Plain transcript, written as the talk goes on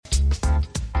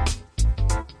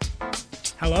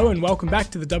Hello and welcome back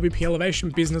to the WP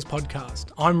Elevation Business Podcast.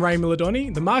 I'm Ray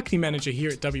Milladoni, the Marketing Manager here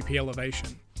at WP Elevation.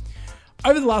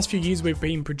 Over the last few years we've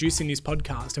been producing this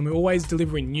podcast and we're always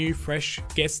delivering new, fresh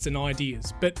guests and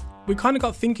ideas, but we kind of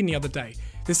got thinking the other day,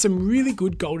 there's some really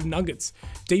good golden nuggets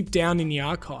deep down in the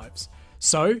archives.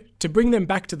 So, to bring them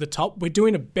back to the top, we're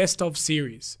doing a best of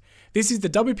series. This is the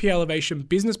WP Elevation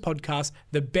Business Podcast,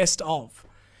 the best of.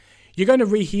 You're going to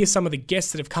rehear some of the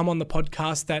guests that have come on the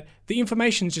podcast that the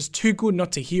information is just too good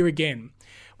not to hear again.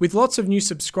 With lots of new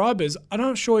subscribers, I'm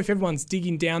not sure if everyone's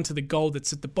digging down to the gold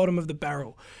that's at the bottom of the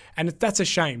barrel. And that's a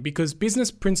shame because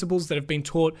business principles that have been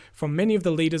taught from many of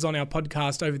the leaders on our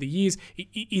podcast over the years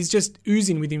is just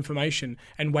oozing with information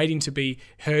and waiting to be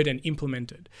heard and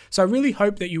implemented. So I really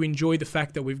hope that you enjoy the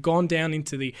fact that we've gone down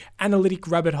into the analytic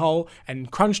rabbit hole and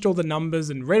crunched all the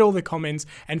numbers and read all the comments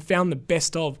and found the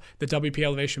best of the WP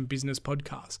Elevation Business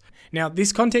Podcast. Now,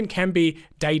 this content can be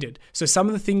dated. So some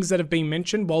of the things that have been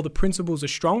mentioned, while the principles are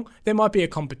strong, there might be a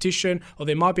competition or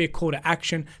there might be a call to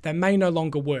action that may no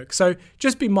longer work. So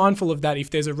just be mindful of that if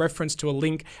there's a reference to a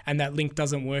link and that link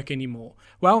doesn't work anymore.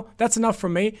 Well, that's enough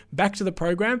from me. Back to the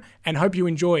program and hope you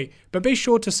enjoy. But be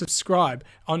sure to subscribe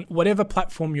on whatever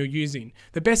platform you're using.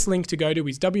 The best link to go to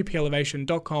is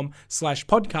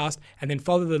wplelevation.com/podcast and then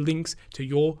follow the links to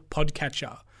your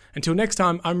podcatcher. Until next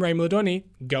time, I'm Ray Milladoni.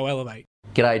 Go Elevate.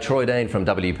 G'day, Troy Dean from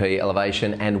WP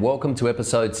Elevation and welcome to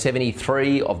episode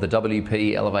 73 of the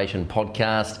WP Elevation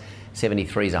podcast.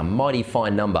 73 is a mighty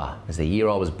fine number, as the year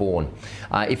I was born.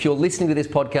 If you're listening to this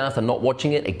podcast and not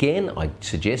watching it, again, I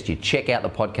suggest you check out the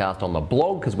podcast on the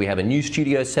blog because we have a new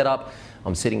studio set up.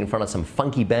 I'm sitting in front of some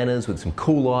funky banners with some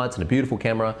cool lights and a beautiful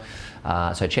camera.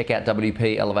 So check out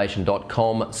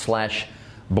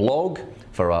wplelevation.com/blog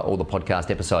for all the podcast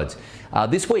episodes.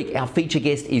 This week, our feature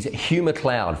guest is Hugh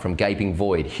MacLeod from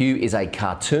Gapingvoid. Hugh is a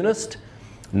cartoonist,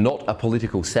 not a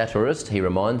political satirist, he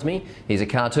reminds me. He's a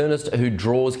cartoonist who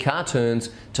draws cartoons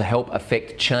to help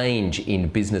affect change in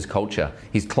business culture.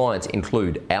 His clients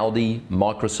include Audi,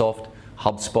 Microsoft,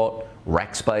 HubSpot,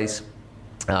 Rackspace.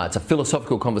 It's a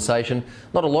philosophical conversation.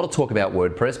 Not a lot of talk about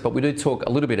WordPress, but we do talk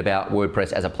a little bit about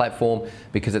WordPress as a platform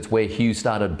because it's where Hugh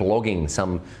started blogging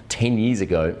some 10 years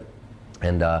ago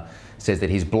and says that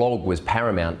his blog was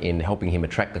paramount in helping him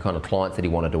attract the kind of clients that he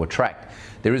wanted to attract.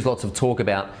 There is lots of talk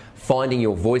about finding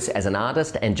your voice as an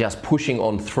artist and just pushing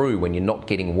on through when you're not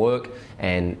getting work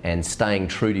and staying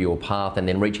true to your path and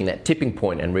then reaching that tipping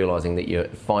point and realizing that you're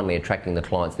finally attracting the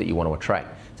clients that you want to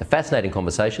attract. It's a fascinating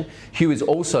conversation. Hugh is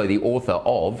also the author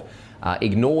of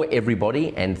Ignore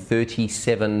Everybody and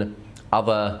 37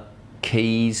 Other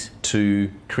Keys to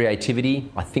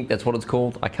Creativity. I think that's what it's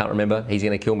called. I can't remember. He's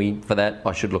going to kill me for that.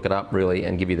 I should look it up really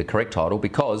and give you the correct title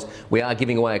because we are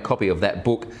giving away a copy of that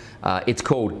book. It's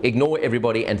called Ignore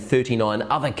Everybody and 39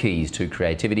 Other Keys to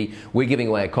Creativity. We're giving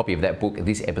away a copy of that book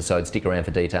this episode. Stick around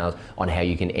for details on how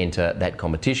you can enter that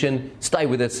competition. Stay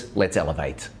with us. Let's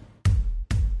elevate.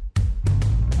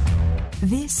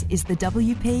 This is the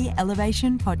WP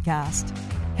Elevation Podcast,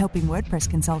 helping WordPress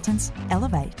consultants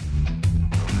elevate.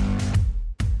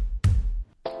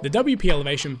 The WP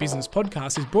Elevation Business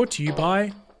Podcast is brought to you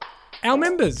by our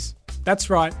members. That's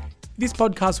right, this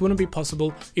podcast wouldn't be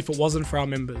possible if it wasn't for our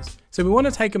members. So we want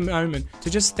to take a moment to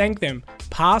just thank them,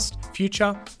 past,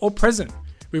 future, or present.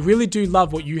 We really do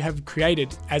love what you have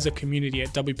created as a community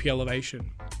at WP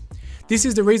Elevation. This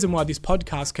is the reason why this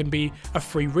podcast can be a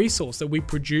free resource that we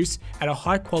produce at a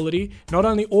high quality, not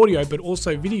only audio but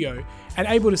also video, and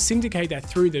able to syndicate that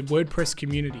through the WordPress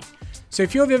community. So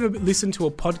if you've ever listened to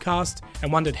a podcast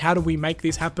and wondered how do we make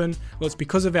this happen, well, it's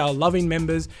because of our loving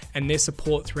members and their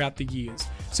support throughout the years.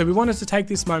 So we wanted to take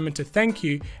this moment to thank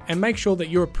you and make sure that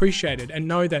you're appreciated and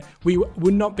know that we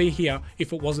would not be here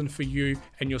if it wasn't for you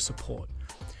and your support.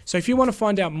 So if you want to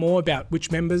find out more about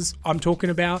which members I'm talking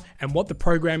about and what the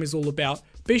program is all about,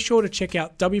 be sure to check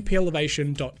out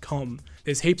wplelevation.com.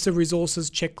 There's heaps of resources,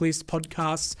 checklists,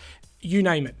 podcasts, you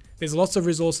name it. There's lots of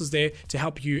resources there to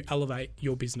help you elevate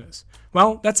your business.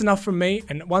 Well, that's enough from me.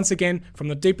 And once again, from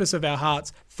the deepest of our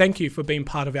hearts, thank you for being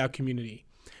part of our community.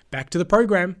 Back to the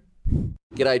program.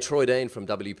 G'day, Troy Dean from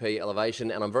WP Elevation.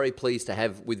 And I'm very pleased to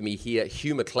have with me here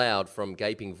Hugh MacLeod from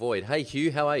Gapingvoid. Hey,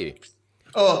 Hugh, how are you?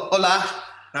 Oh, hola.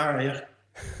 How are you?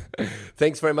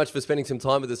 Thanks very much for spending some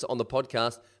time with us on the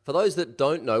podcast. For those that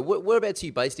don't know, whereabouts are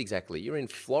you based exactly? You're in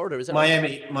Florida, is that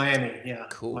Miami, right? Miami, yeah.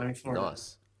 Cool, Miami, Florida.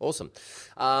 Nice. Awesome.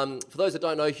 For those that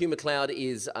don't know, Hugh MacLeod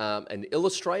is an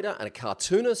illustrator and a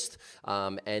cartoonist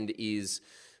and is,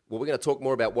 well, we're going to talk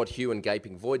more about what Hugh and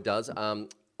Gapingvoid does.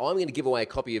 I'm going to give away a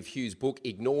copy of Hugh's book,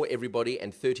 Ignore Everybody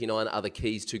and 39 Other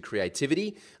Keys to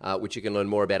Creativity, which you can learn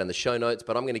more about in the show notes.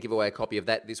 But I'm going to give away a copy of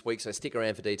that this week, so stick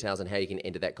around for details on how you can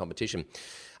enter that competition.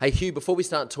 Hey, Hugh, before we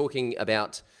start talking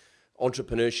about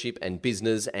entrepreneurship and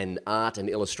business and art and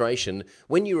illustration,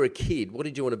 when you were a kid, what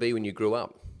did you want to be when you grew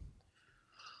up?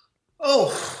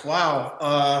 Oh,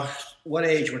 wow. What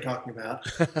age we're talking about?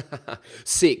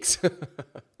 6.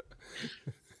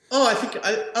 Oh, I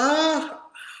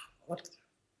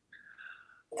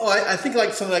think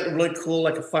like something like really cool,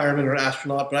 like a fireman or an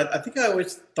astronaut. But I think I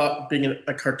always thought being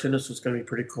a cartoonist was going to be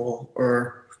pretty cool,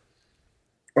 or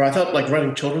I thought like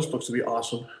writing children's books would be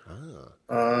awesome.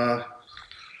 Were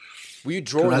you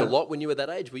drawing a lot when you were that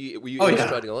age? Were you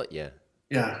illustrating a lot? Yeah.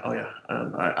 Yeah. Oh, yeah.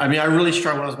 I mean, I really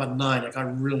started when I was about 9. I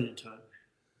got really into it.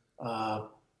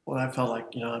 When I felt like,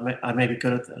 I may be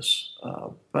good at this.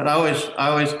 But I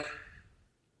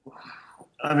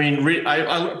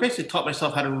basically taught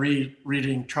myself how to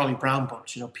reading Charlie Brown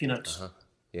books, Peanuts. Uh-huh.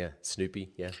 Yeah,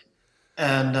 Snoopy, yeah.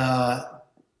 And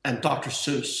Dr.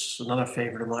 Seuss, another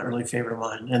early favorite of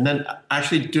mine. And then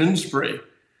actually Doonesbury,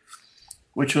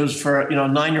 which was for, a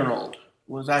 9-year-old,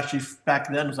 back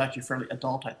then was actually fairly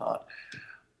adult, I thought.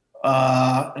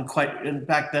 And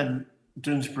back then,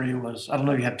 Doonesbury was, I don't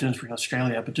know if you have Doonesbury in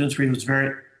Australia, but Doonesbury was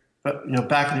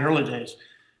back in the early days,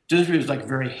 Doonesbury was like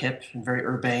very hip and very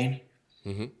urbane,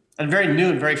 and very new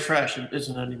and very fresh. It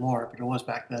isn't anymore, but it was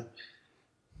back then.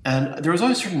 And there was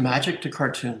always certain magic to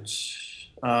cartoons,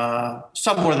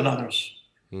 some more than others.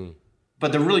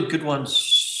 But the really good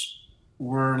ones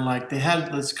were like, they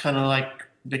had this kind of like,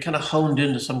 they kind of honed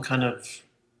into some kind of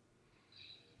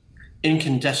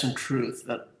incandescent truth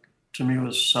that to me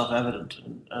was self-evident,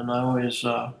 and I always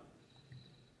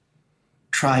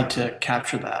tried to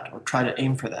capture that or try to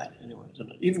aim for that anyways,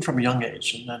 even from a young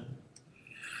age. And then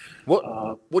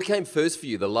what came first for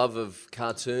you, the love of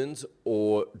cartoons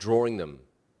or drawing them?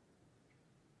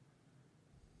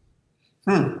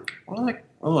 Well,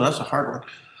 that's a hard one.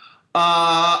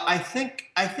 I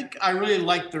think I really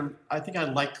liked I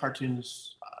liked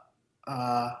cartoons.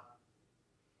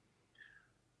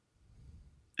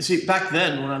 See, back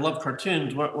then, when I loved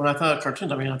cartoons, when I thought of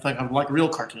cartoons, I think I like real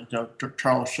cartoons,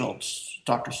 Charles Schulz,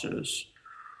 Dr. Seuss.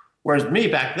 Whereas me,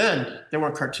 back then, they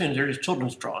weren't cartoons, they were just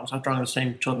children's drawings. I was drawing the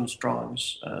same children's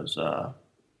drawings as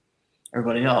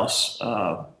everybody else.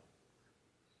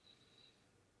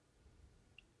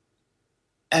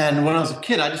 And when I was a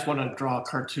kid, I just wanted to draw a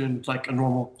cartoon like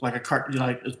a cartoon,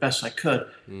 like as best I could.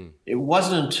 It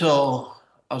wasn't until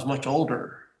I was much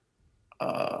older,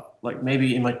 like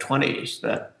maybe in my 20s,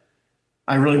 that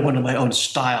I really wanted my own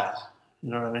style.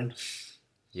 You know what I mean?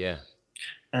 Yeah.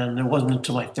 And it wasn't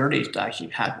until my 30s that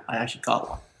I actually got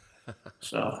one.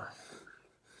 So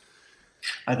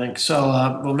I think so.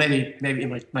 Well, maybe in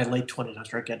my late 20s I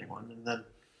started getting one, and then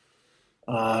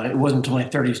it wasn't until my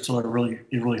 30s till it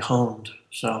really honed.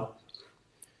 So.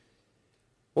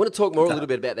 I want to talk more a little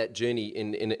bit about that journey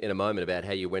in a moment, about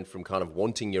how you went from kind of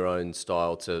wanting your own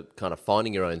style to kind of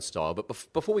finding your own style. But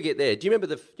before we get there, do you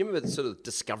remember sort of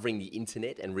discovering the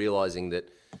internet and realizing that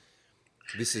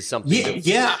this is something?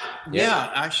 Yeah.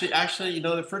 Actually,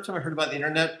 the first time I heard about the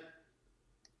internet,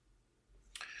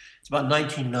 it's about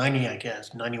 1990, I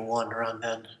guess, 91, around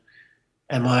then.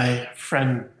 And my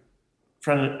friend,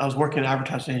 I was working at an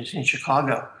advertising agency in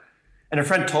Chicago. And a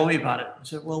friend told me about it. I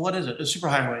said, well, what is it? It's a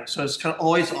superhighway. So it's kind of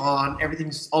always on.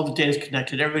 All the data is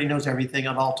connected. Everybody knows everything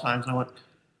at all times. And I went,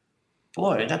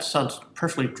 boy, that sounds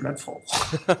perfectly dreadful.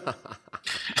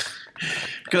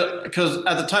 Because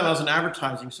at the time I was in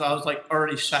advertising, so I was like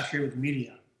already saturated with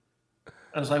media.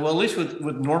 I was like, well, at least with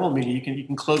normal media, you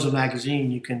can close a magazine,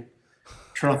 you can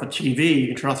turn off a TV, you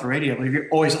can turn off the radio, but if you're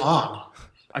always on,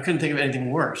 I couldn't think of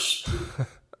anything worse.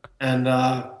 And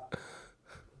I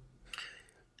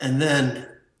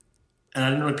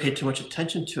didn't really pay too much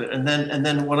attention to it. And then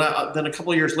a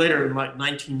couple of years later, in like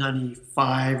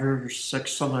 1995 or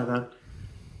 6, something like that,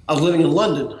 I was living in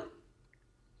London.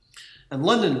 And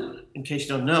London, in case you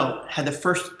don't know, had the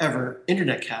first ever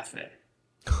internet cafe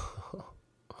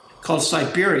called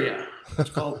Siberia. It's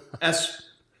called S.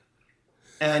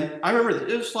 And I remember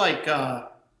it was like,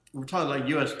 we're talking like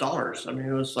US dollars. I mean,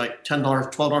 it was like $10,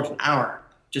 $12 an hour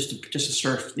just to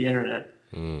surf the internet.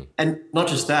 And not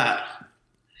just that,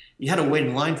 you had to wait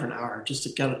in line for an hour just to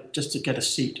get a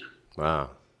seat. Wow.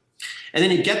 And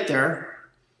then you get there,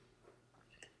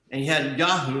 and you had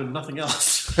Yahoo and nothing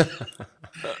else.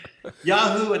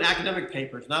 Yahoo and academic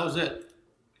papers, and that was it.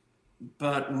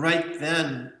 But right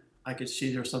then, I could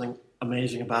see there was something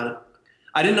amazing about it.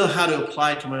 I didn't know how to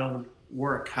apply it to my own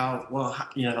work.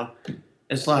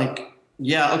 It's like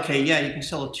Yeah, okay, yeah, you can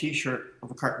sell a T-shirt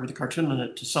with a cartoon on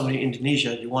it to somebody in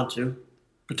Indonesia if you want to,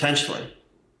 potentially.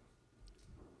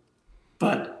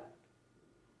 But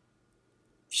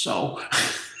so,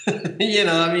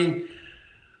 I mean,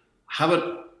 how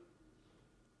about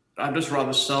I'd just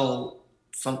rather sell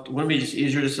something. Wouldn't it be just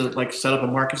easier just to like set up a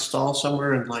market stall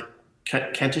somewhere in like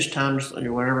Kentish Town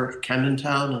or whatever, Camden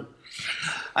Town? And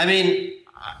I mean,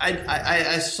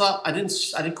 I saw I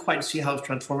didn't quite see how it's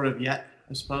transformative yet.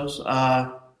 I suppose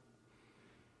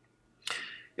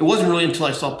it wasn't really until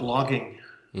I saw blogging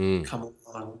come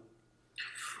along,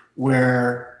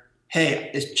 where hey,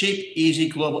 it's cheap, easy,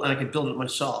 global, and I can build it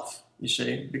myself. You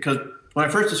see, because when I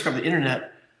first discovered the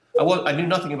internet, I knew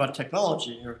nothing about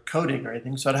technology or coding or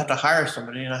anything, so I'd have to hire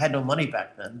somebody, and I had no money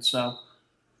back then. So,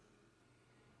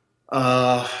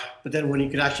 but then when you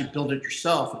could actually build it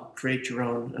yourself and create your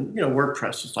own, and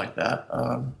WordPress is like that.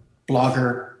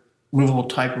 Blogger, movable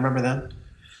type, remember that?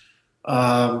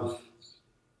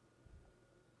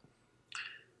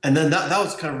 And then that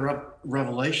was kind of a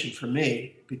revelation for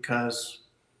me because,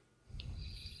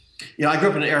 I grew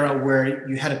up in an era where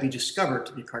you had to be discovered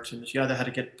to be a cartoonist. You either had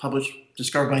to get published,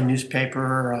 discovered by a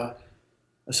newspaper, a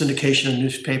syndication of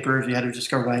newspapers. You had to be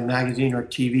discovered by a magazine or a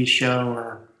TV show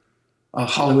or a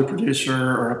Hollywood producer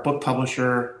or a book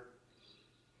publisher.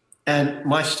 And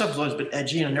my stuff has always been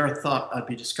edgy, and I never thought I'd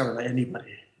be discovered by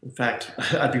anybody. In fact,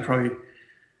 I'd be probably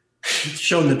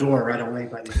shown the door right away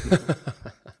by these people.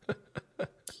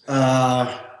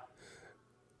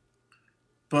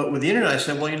 But with the internet, I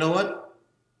said, well, you know what?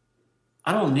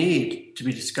 I don't need to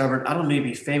be discovered. I don't need to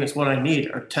be famous. What I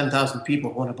need are 10,000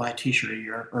 people who want to buy a T-shirt a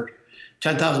year, or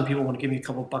 10,000 people want to give me a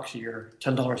couple bucks a year,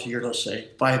 $10 a year, let's say,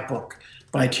 buy a book,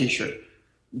 buy a T-shirt,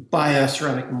 buy a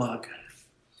ceramic mug,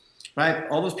 right?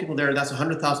 All those people there, that's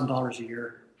 $100,000 a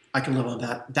year. I can live on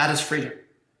that. That is freedom.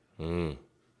 And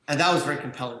that was very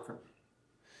compelling for me.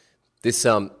 This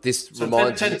So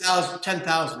reminds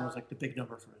 10,000 was like the big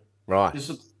number for me. Right. This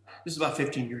is about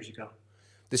 15 years ago.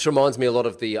 This reminds me a lot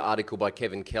of the article by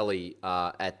Kevin Kelly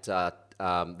at the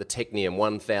Technium,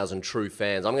 1,000 True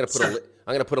Fans. I'm going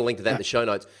to put a link to that in the show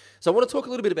notes. So I want to talk a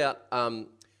little bit about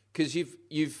because you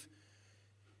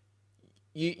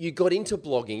got into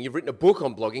blogging. You've written a book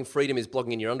on blogging. Freedom is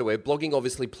blogging in your underwear. Blogging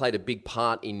obviously played a big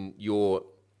part in your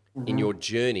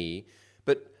journey.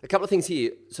 But a couple of things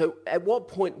here. So at what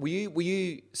point were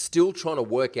you still trying to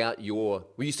work out were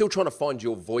you still trying to find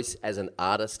your voice as an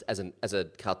artist, as a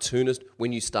cartoonist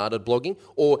when you started blogging?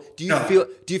 Or do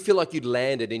you feel like you'd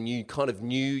landed and you kind of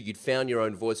knew you'd found your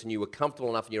own voice and you were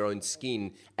comfortable enough in your own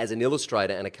skin as an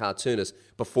illustrator and a cartoonist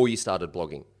before you started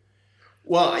blogging?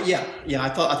 Well, yeah. I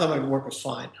thought my work was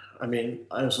fine. I mean,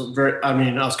 I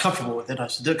was comfortable with it. I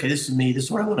said, okay, this is me. This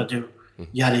is what I want to do.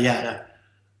 Yada yada.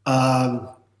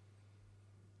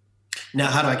 Now,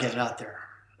 how do I get it out there?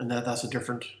 And that's a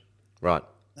different, right.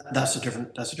 That's a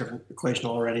different equation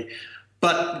already.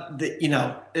 But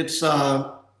it's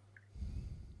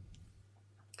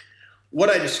what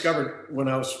I discovered when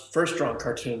I was first drawing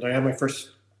cartoons. I had my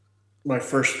first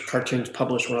cartoons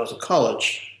published when I was in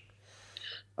college.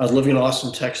 I was living in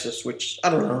Austin, Texas, which I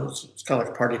don't know. It's kind of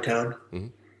like a party town. Mm-hmm.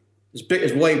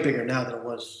 It's way bigger now than it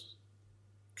was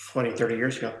 20, 30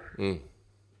 years ago.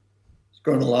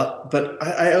 Grown a lot, but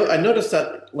I noticed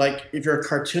that like if you're a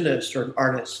cartoonist or an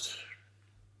artist,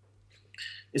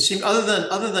 it seemed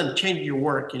other than changing your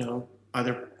work,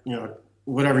 either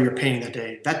whatever you're painting that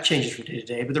day, that changes from day to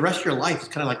day, but the rest of your life is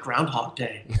kind of like Groundhog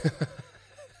Day.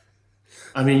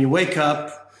 I mean, you wake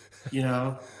up,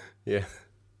 yeah, you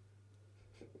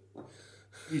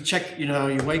check, you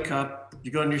wake up,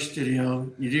 you go into your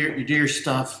studio, you do your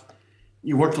stuff,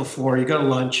 you work till 4, you go to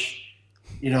lunch.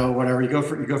 Whatever, you go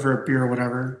for a beer or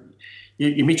whatever.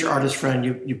 You meet your artist friend,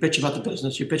 you bitch about the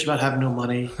business, you bitch about having no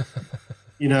money.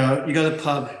 You go to the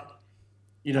pub,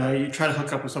 you try to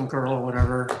hook up with some girl or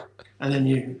whatever, and then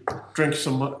you drink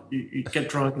you get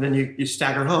drunk, and then you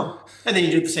stagger home. And then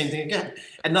you do the same thing again.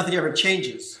 And nothing ever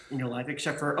changes in your life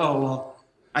except for,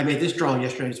 I made this drawing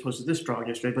yesterday as opposed to this drawing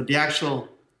yesterday. But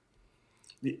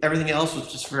everything else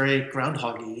was just very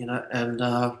groundhoggy, and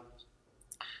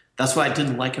that's what I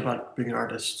didn't like about being an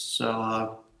artist.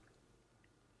 So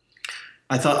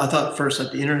I thought first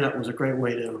that the internet was a great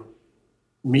way to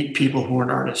meet people who weren't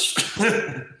artists,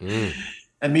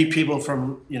 and meet people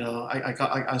from I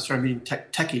started meeting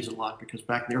techies a lot because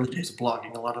back in the early days of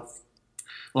blogging, a lot of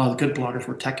the good bloggers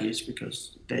were techies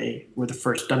because they were the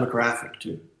first demographic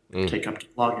to take up to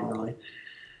blogging really,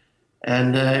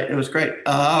 and it was great.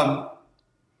 And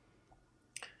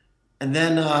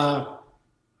then.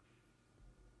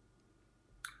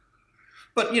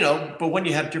 But when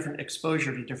you have different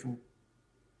exposure to different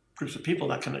groups of people,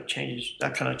 that kind of changes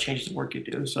the work you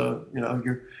do. So, you know,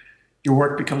 your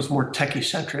work becomes more techie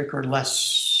centric or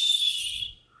less,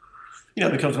 you know,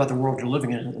 it becomes about the world you're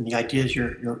living in and the ideas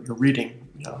you're reading,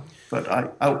 you know. But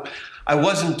I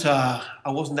wasn't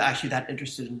actually that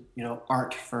interested in, you know,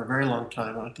 art for a very long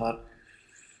time. I thought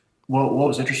what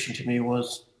was interesting to me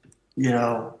was, you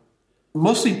know,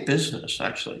 mostly business,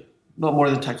 actually, not more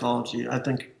than technology. I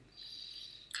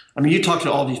mean, you talk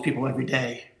to all these people every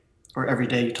day, or every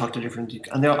day you talk to different,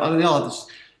 and they all have this,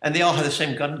 and they all have the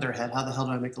same gun to their head. How the hell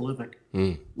do I make a living?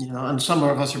 You know, and some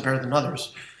of us are better than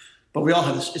others, but we all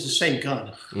have this. It's the same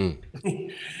gun.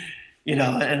 You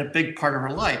know, and a big part of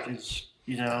our life is,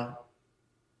 you know,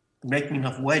 making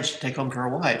enough wage to take home to our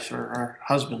wives or our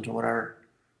husbands or whatever,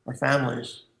 our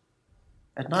families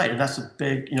at night. And that's a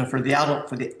big, you know, for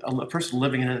a person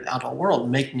living in an adult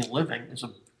world, making a living is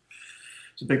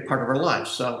a big part of our lives.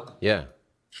 So yeah,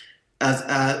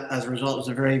 as a result, it's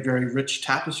a very, very rich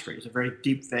tapestry. It's a very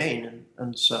deep vein,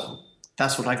 and so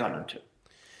that's what I got into.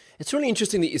 It's really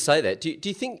interesting that you say that. Do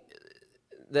you think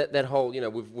that whole, you know,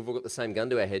 we've all got the same gun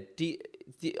to our head?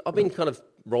 I've been kind of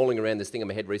rolling around this thing in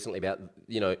my head recently about,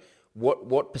 you know,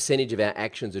 what percentage of our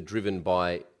actions are driven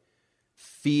by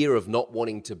fear of not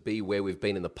wanting to be where we've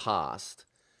been in the past.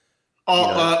 Oh,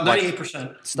 you know,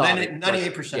 98%. Starving,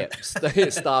 98%. Yeah,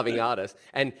 starving artist.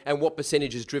 And what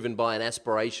percentage is driven by an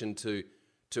aspiration to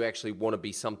actually want to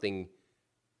be something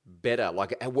better?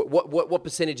 Like what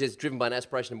percentage is driven by an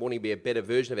aspiration of wanting to be a better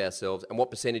version of ourselves, and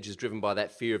what percentage is driven by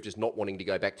that fear of just not wanting to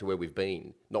go back to where we've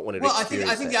been, not wanting to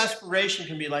experience I think the aspiration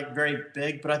can be like very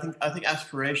big, but I think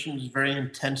aspiration is very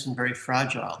intense and very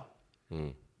fragile.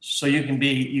 So you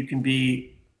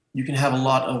can have a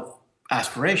lot of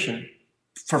aspiration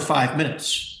for 5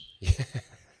 minutes,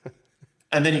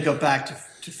 and then you go back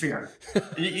to fear,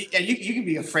 and you can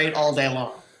be afraid all day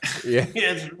long. Yeah,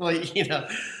 it's really, you know.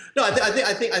 No, I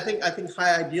think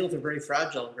high ideals are very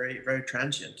fragile and very, very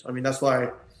transient. I mean, that's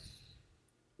why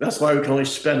we can only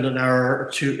spend an hour or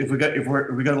two if we go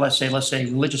to let's say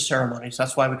religious ceremonies.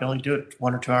 That's why we can only do it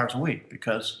 1 or 2 hours a week,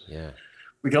 because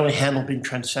we can only handle being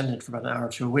transcendent for about an hour or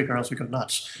two a week, or else we go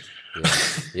nuts.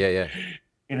 Yeah.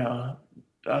 You know,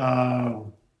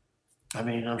 I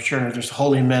mean, I'm sure there's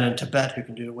holy men in Tibet who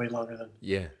can do it way longer than.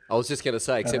 Yeah, I was just going to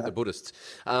say, except the Buddhists.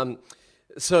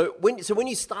 So when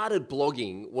you started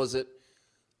blogging,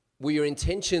 were your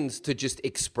intentions to just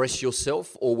express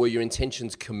yourself, or were your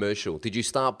intentions commercial? Did you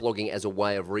start blogging as a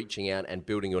way of reaching out and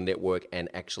building your network and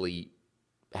actually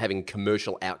having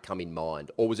commercial outcome in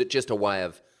mind, or was it just a way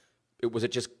of? Was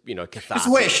it just, you know, catharsis?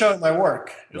 It's a way of showing my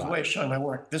work. A way of showing my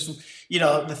work. This is, you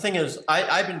know, the thing is,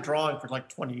 I've been drawing for like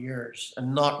 20 years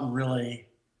and not really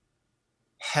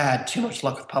had too much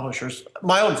luck with publishers.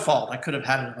 My own fault. I could have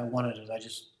had it if I wanted it. I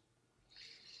just,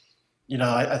 you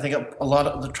know, I think a lot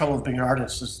of the trouble with being an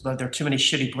artist is that there are too many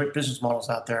shitty business models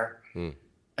out there. And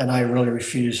I really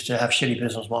refuse to have shitty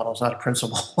business models out of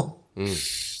principle.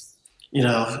 You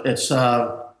know, it's,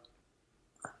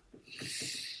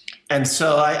 and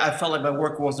so I felt like my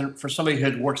work wasn't, for somebody who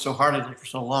had worked so hard at it for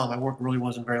so long, my work really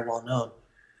wasn't very well known.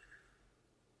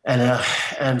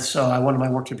 And so I wanted my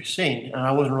work to be seen. And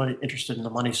I wasn't really interested in the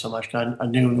money so much. I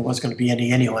knew there wasn't going to be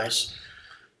any anyways.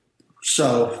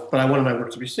 So, but I wanted my work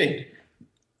to be seen.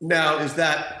 Now, is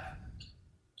that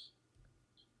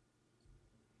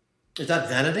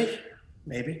vanity?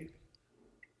 Maybe.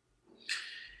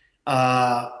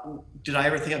 Did I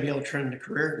ever think I'd be able to turn it into a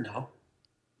career? No.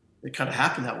 It kind of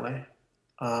happened that way.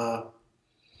 But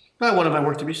I wanted my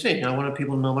work to be seen. I wanted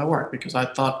people to know my work because I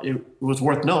thought it was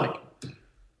worth knowing.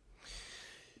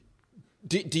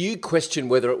 Do you question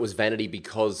whether it was vanity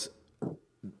because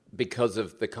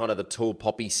of the kind of the tall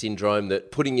poppy syndrome,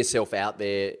 that putting yourself out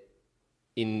there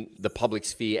in the public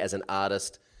sphere as an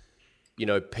artist, you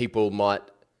know, people might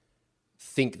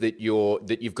think that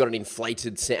you've got an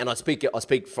inflated sense, and I speak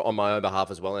on my own behalf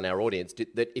as well in our audience,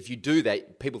 that if you do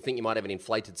that, people think you might have an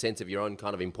inflated sense of your own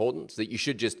kind of importance, that you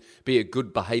should just be a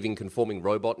good behaving, conforming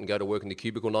robot and go to work in the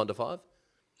cubicle 9 to 5?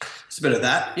 It's a bit of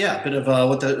that, yeah. A bit of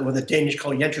what the Danish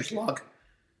call Jenterslag,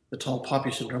 the tall poppy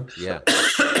syndrome. Yeah.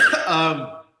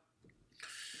 A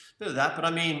bit of that, but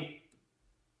I mean,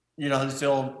 you know, it's the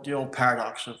old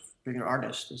paradox of being an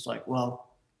artist. It's like, well,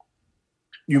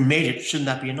 you made it. Shouldn't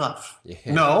that be enough? Yeah.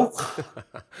 No.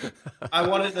 I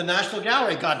wanted the National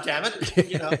Gallery. God damn it!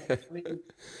 You know, I mean,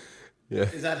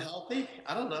 is that healthy?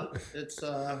 I don't know.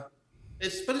 But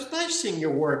it's nice seeing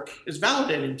your work. It's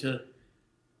validating to,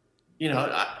 you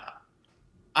know,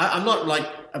 I'm not like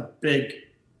a big,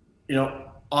 you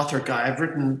know, author guy. I've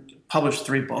published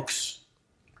 3 books,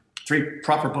 3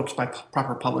 proper books by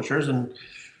proper publishers, and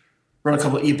wrote a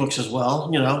couple of ebooks as well.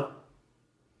 You know.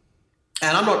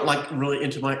 And I'm not like really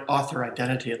into my author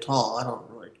identity at all. I don't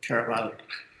really care about it.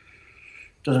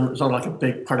 It's not like a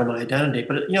big part of my identity.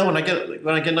 But when I get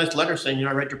a nice letter saying,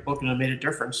 I read your book and it made a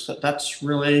difference, that's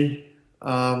really.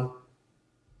 And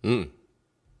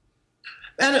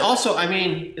also, I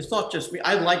mean, it's not just me.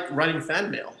 I like writing fan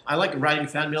mail. I like writing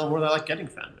fan mail more than I like getting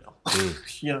fan mail.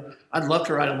 I'd love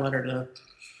to write a letter to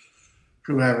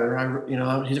whoever.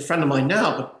 He's a friend of mine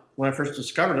now, but when I first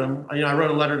discovered him, I wrote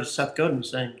a letter to Seth Godin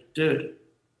saying, dude,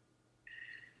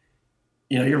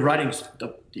 your writing's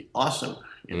awesome,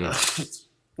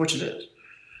 which it is.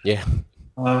 Yeah,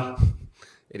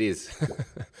 it is.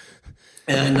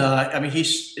 And I mean,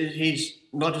 he's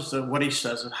not just what he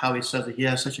says and how he says it. He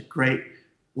has such a great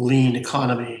lean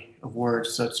economy of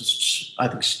words that's just, I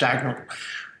think, staggering,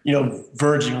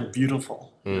 verging on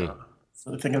beautiful.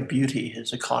 So the thing of beauty,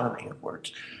 his economy of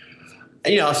words.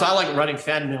 And, so I like writing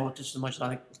fan mail just as much as I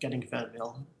like getting fan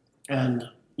mail. And,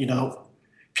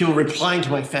 people replying to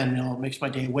my fan mail makes my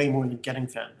day way more than getting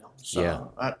fan mail.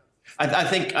 So I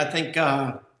think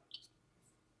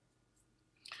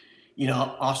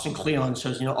Austin Kleon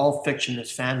says, all fiction is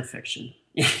fan fiction.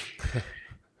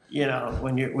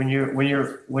 When you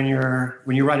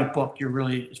write a book,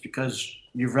 it's because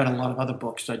you've read a lot of other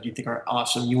books that you think are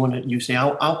awesome. You say, I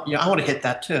want to hit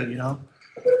that too.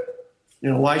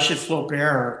 Why should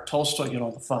Flaubert or Tolstoy get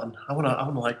all the fun? I want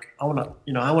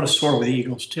to soar with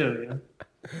eagles too.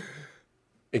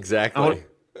 Exactly.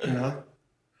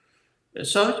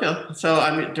 So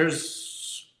I mean,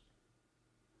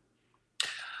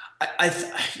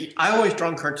 I always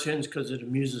draw cartoons because it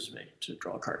amuses me to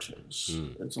draw cartoons.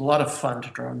 It's a lot of fun to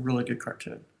draw a really good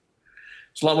cartoon.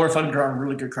 It's a lot more fun to draw a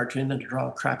really good cartoon than to draw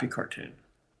a crappy cartoon.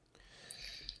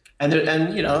 And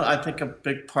I think a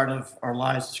big part of our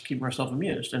lives is keeping ourselves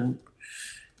amused. And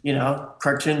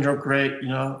cartoons are great.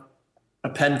 A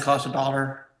pen costs $1,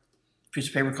 a piece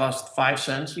of paper costs 5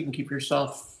 cents. You can keep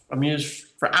yourself amused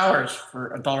for hours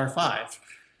for $1.05.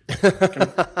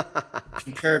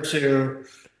 Compared to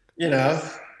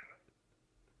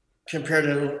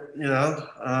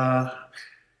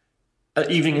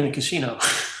an evening in a casino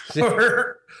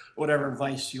or whatever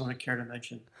vice you want to care to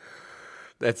mention.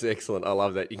 That's excellent. I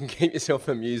love that. You can keep yourself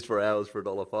amused for hours for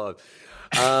 $1.05.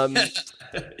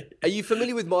 Are you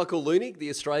familiar with Michael Leunig, the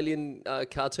Australian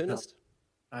cartoonist?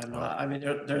 No, I'm not. I mean,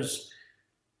 there's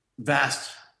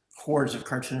vast hordes of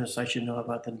cartoonists I should know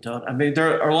about that don't. I mean,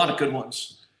 there are a lot of good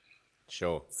ones.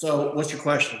 Sure. So what's your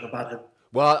question about him?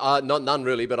 Well, none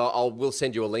really, but we'll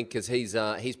send you a link because he's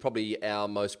probably our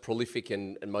most prolific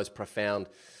and most profound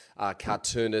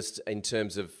cartoonist in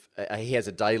terms of he has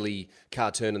a daily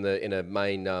cartoon in a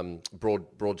main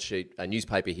broadsheet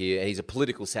newspaper here. He's a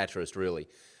political satirist, really.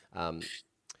 Okay,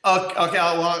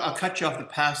 I'll cut you off the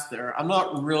pass there. I'm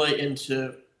not really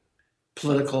into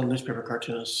political newspaper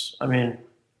cartoonists. I mean,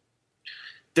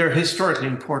 they're historically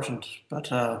important,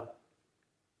 but I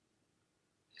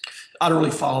don't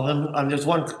really follow them. I mean, there's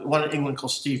one in England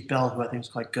called Steve Bell who I think is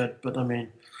quite good, but I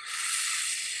mean,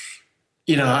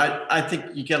 I think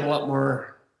you get a lot more.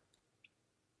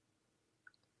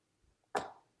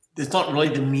 It's not really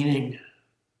the meaning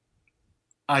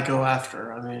I go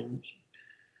after. I mean,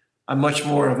 I'm much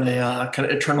more of a kind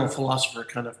of eternal philosopher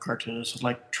kind of cartoonist.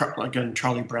 Again,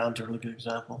 Charlie Brown's a really good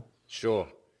example. Sure.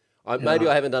 Maybe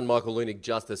I haven't done Michael Leunig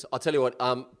justice. I'll tell you what,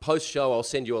 post-show, I'll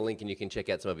send you a link and you can check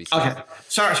out some of his stuff. Okay.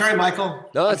 Sorry, Michael.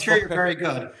 No, I'm sure you're very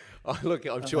good. Oh, look,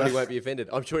 I'm sure he won't be offended.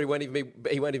 I'm sure he won't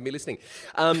even be listening.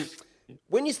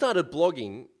 When you started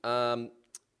blogging,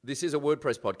 this is a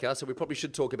WordPress podcast, so we probably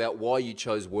should talk about why you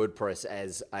chose WordPress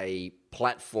as a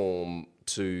platform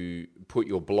to put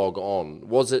your blog on.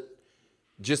 Was it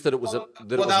just that it was easy?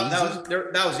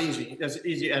 That was easy. That's an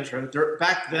easy answer.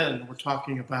 Back then, we're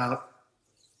talking about.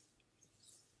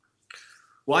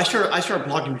 Well, I started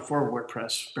blogging before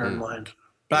WordPress. Bear in mind,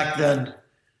 back then,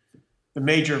 the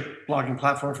major blogging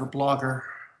platforms were Blogger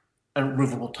and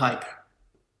Movable Type,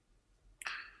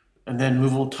 and then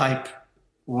Movable Type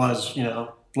was,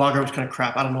 Blogger was kind of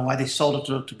crap. I don't know why they sold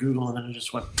it to Google, and then it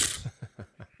just went.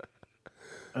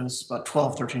 And this is about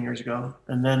 12, 13 years ago.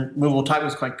 And then Movable Type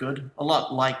was quite good, a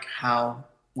lot like how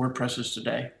WordPress is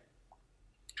today.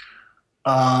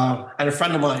 And a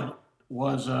friend of mine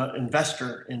was an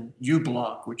investor in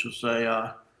uBlog, which was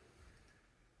a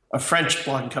French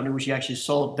blogging company, which he actually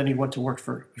sold. Then he went to work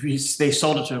for. They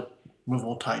sold it to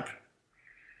Movable Type.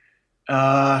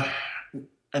 And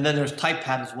then there's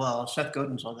TypePad as well. Seth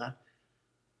Godin's on that.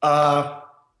 I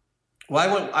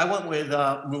went with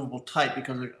Movable Type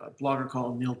because a blogger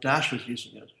called Neil Dash was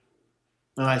using it.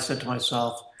 And I said to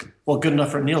myself, well, good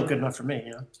enough for Neil, good enough for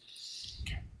me,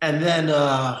 And then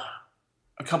a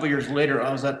a couple of years later,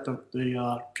 I was at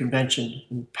the convention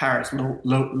in Paris,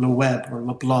 Le Web or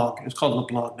Le Blog. It's called Le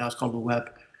Blog now. It's called Le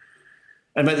Web.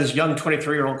 I met this young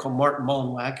 23-year-old called Matt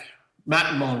Mullenweg,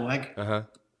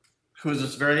 who was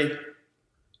this very,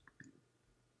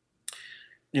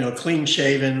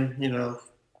 clean-shaven,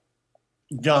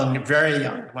 young, very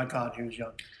young. My God, he was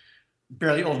young.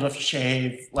 Barely old enough to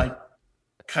shave, like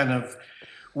kind of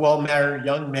well-mannered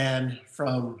young man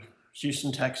from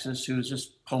Houston, Texas, who was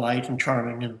just polite and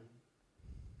charming,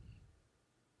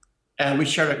 and we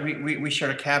shared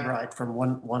a cab ride from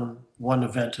one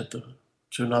event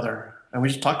to another, and we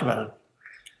just talked about it.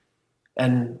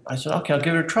 And I said, okay, I'll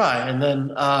give it a try. And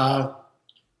then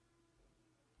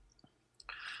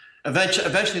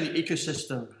eventually the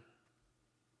ecosystem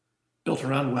built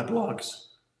around weblogs,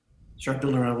 started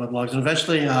building around weblogs, and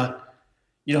eventually,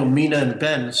 Mina and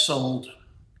Ben sold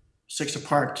Six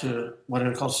Apart to what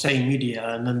are called Say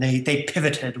Media, and then they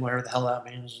pivoted, whatever the hell that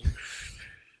means.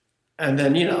 And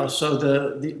then so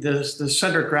the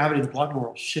center of gravity of the blogging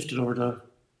world shifted over to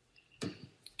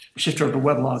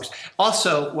weblogs.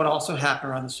 Also, what also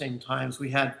happened around the same times, we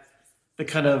had the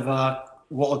kind of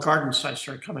walled garden sites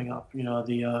started coming up.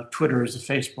 The Twitters, the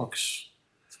Facebooks,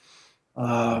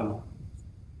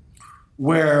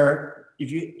 where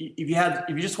if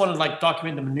you just wanted to like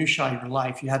document the minutiae of your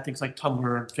life, you had things like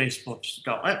Tumblr and Facebook. Just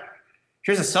go,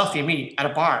 here's a selfie of me at a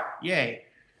bar, yay!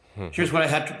 Here's what I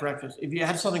had for breakfast. If you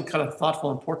had something kind of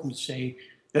thoughtful, important to say,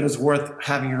 that is worth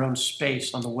having your own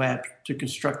space on the web to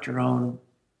construct your own,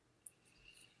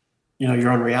 your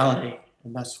own reality,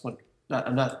 and that's what.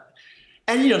 Not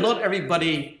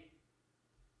everybody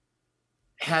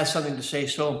has something to say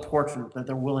so important that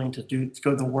they're willing to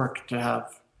go to the work to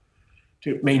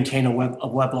maintain a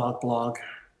weblog blog.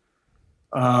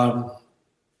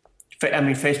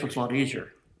 Facebook's a lot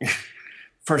easier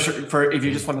for if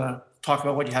you just want to talk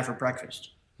about what you had for breakfast.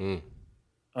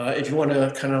 If you want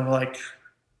to kind of like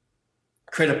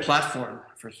create a platform,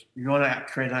 you want to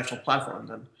create an actual platform,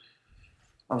 then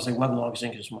obviously Weblogs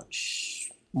is much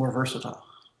more versatile.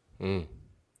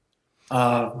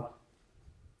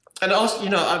 And also, a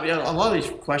lot of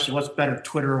these questions, what's better,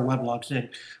 Twitter or Weblogs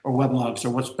or Weblogs, or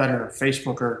what's better,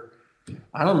 Facebook or,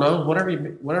 I don't know,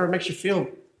 whatever makes you feel,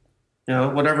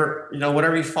 whatever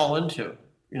you fall into,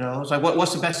 it's like,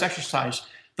 what's the best exercise?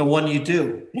 The one you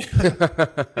do,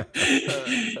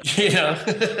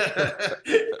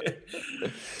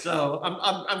 So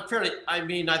I'm fairly,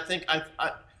 I think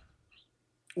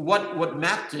what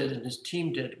Matt did and his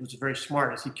team did was very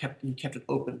smart. Is he kept it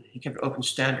open. He kept it open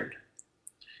standard.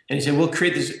 And he said, we'll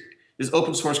create this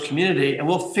open source community, and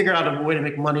we'll figure out a way to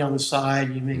make money on the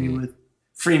side, maybe with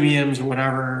freemiums or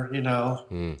whatever,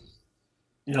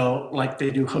 like they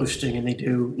do hosting and they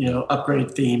do,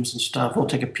 upgraded themes and stuff. We'll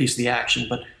take a piece of the action,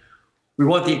 but we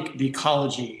want the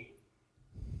ecology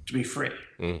to be free.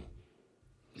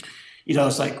 It's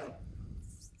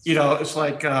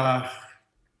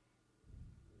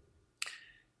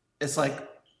like,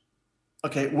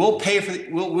 okay, we'll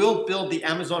we'll build the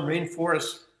Amazon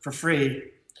rainforest for free,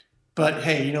 but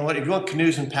hey, you know what? If you want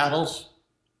canoes and paddles,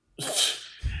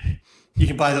 you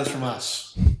can buy those from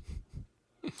us.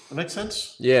 That makes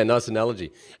sense? Yeah, nice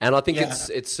analogy. And I think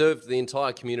it's served the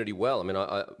entire community well.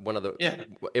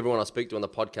 Everyone I speak to on the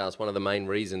podcast, one of the main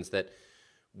reasons that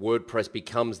WordPress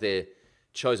becomes their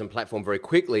chosen platform very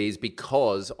quickly is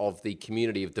because of the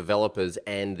community of developers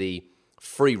and the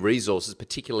free resources,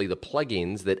 particularly the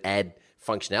plugins that add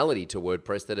functionality to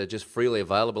WordPress that are just freely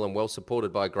available and well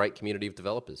supported by a great community of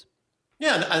developers.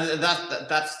 Yeah, and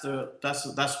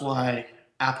that's why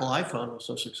Apple iPhone was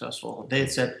so successful. They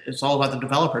had said it's all about the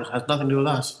developers. It has nothing to do with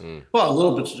us. Well, a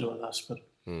little bit to do with us, but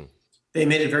they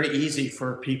made it very easy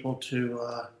for people to.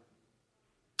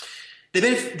 They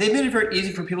made it very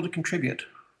easy for people to contribute.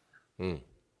 They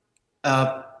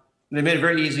made it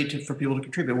very easy for people to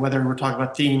contribute, whether we're talking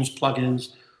about themes,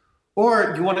 plugins,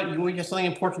 or you have something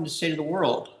important to say to the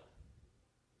world.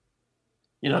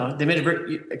 They made it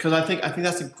very, because I think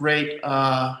that's a great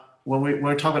when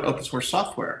we talk about open source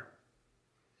software,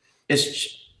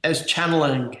 is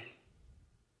channeling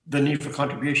the need for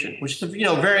contribution, which is a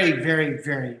very, very,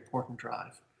 very important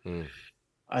drive.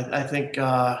 I think you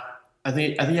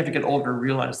have to get older to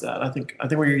realize that. I think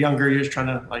when you're younger, you're just trying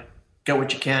to like get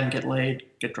what you can, get laid,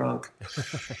 get drunk,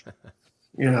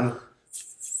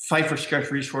 fight for scarce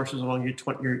resources among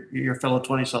your fellow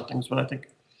 20-somethings. But I think,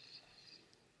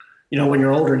 when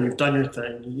you're older and you've done your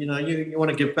thing, you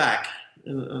want to give back,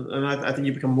 and I think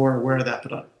you become more aware of that.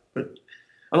 But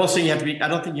I'm not saying I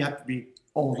don't think you have to be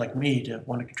old like me to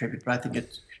want to contribute. But I think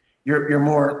you're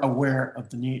more aware of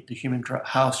the need,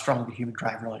 how strong the human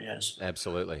drive really is.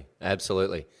 Absolutely,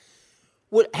 absolutely.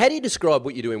 How do you describe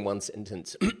what you do in one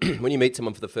sentence? When you meet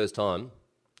someone for the first time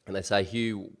and they say,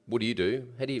 Hugh, what do you do?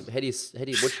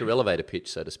 What's your elevator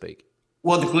pitch, so to speak?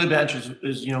 Well, the glib answer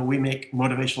is, we make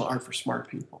motivational art for smart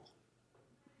people.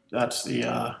 That's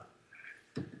what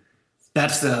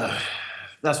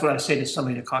I say to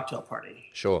somebody at a cocktail party.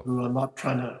 Sure. Who I'm not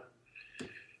trying to,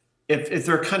 if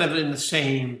they're kind of in the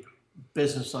same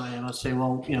business I am, I'd say,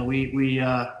 well,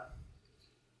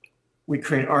 we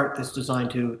create art that's designed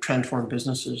to transform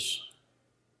businesses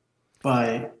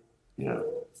by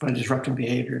disrupting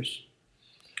behaviors,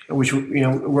 which,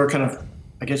 we're kind of,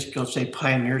 I guess you could say,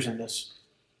 pioneers in this.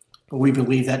 But we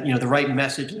believe that, the right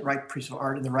message, the right piece of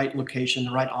art in the right location,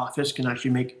 the right office can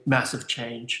actually make massive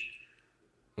change.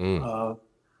 And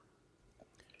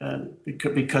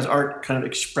because art kind of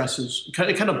expresses,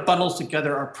 it kind of bundles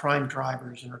together our prime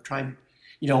drivers and our prime,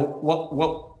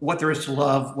 what there is to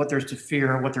love, what there is to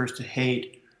fear, what there is to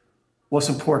hate, what's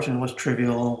important, what's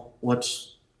trivial,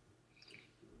 what's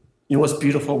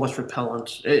beautiful, what's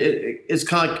repellent. It's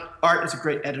kind of like art is a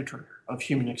great editor of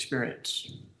human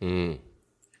experience. And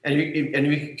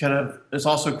you kind of, it's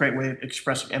also a great way of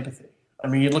expressing empathy. I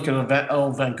mean, you look at an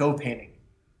old Van Gogh painting.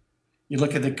 You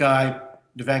look at the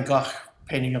Van Gogh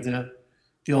painting of the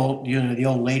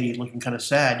old lady looking kind of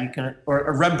sad.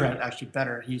 Or Rembrandt, actually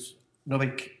better.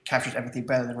 Nobody captures everything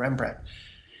better than Rembrandt.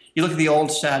 You look at the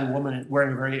old sad woman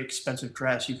wearing a very expensive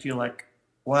dress. You feel like,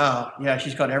 wow, yeah,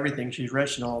 she's got everything. She's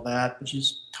rich and all that, but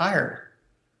she's tired.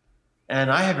 And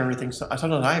I have everything. So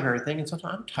sometimes I have everything, and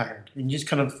sometimes I'm tired. And you just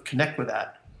kind of connect with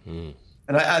that. And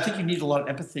I think you need a lot of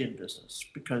empathy in business,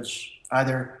 because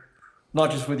either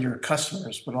not just with your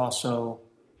customers, but also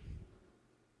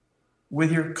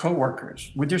with your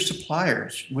coworkers, with your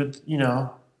suppliers, with,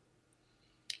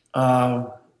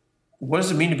 what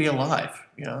does it mean to be alive?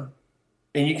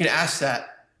 And you can ask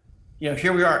that,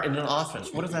 here we are in an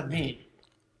office. What does that mean?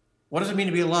 What does it mean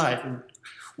to be alive? And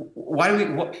why do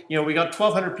we got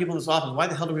 1,200 people in this office. Why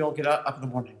the hell do we all get up in the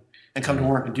morning and come to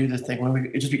work and do this thing when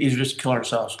it'd just be easier just to kill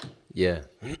ourselves? Yeah.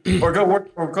 or go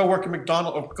work at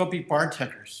McDonald's, or go be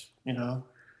bartenders,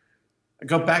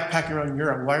 Go backpacking around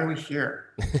Europe. Why are we here?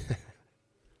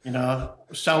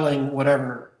 Selling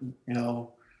whatever,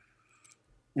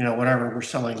 whatever we're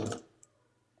selling,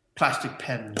 plastic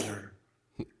pens or,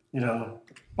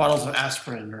 bottles of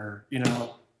aspirin or,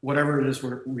 whatever it is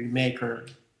we make, or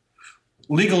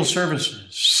legal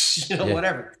services,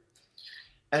 whatever.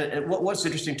 And what's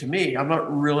interesting to me, I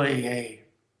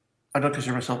don't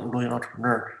consider myself really an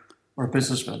entrepreneur or a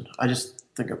businessman. I just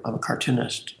think I'm a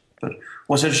cartoonist. But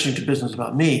what's interesting to business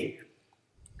about me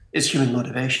is human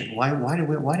motivation. Why do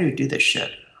we do this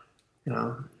shit?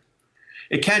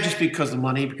 It can't just be because of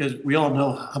money, because we all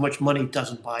know how much money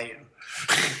doesn't buy you.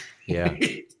 Yeah.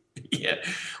 Yeah.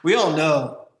 We all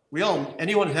know.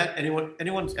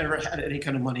 Anyone's ever had any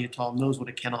kind of money at all knows what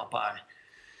it cannot buy.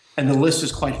 And the list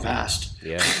is quite vast.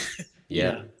 Yeah.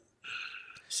 Yeah.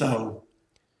 So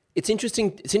it's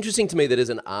interesting to me that as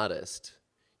an artist,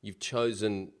 you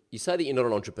say that you're not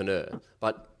an entrepreneur,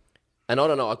 and I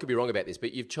don't know, I could be wrong about this,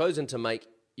 but you've chosen to make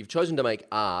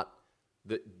art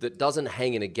that doesn't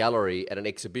hang in a gallery at an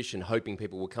exhibition hoping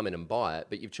people will come in and buy it,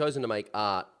 but you've chosen to make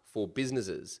art for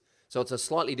businesses. So it's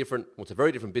it's a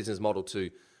very different business model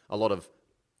to a lot of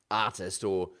artists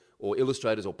or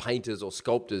illustrators or painters or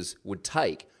sculptors would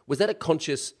take. Was that a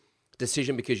conscious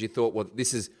decision because you thought, well,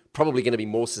 this is probably going to be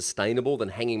more sustainable than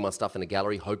hanging my stuff in a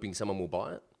gallery hoping someone will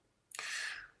buy it?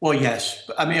 Well,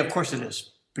 yes. I mean, of course it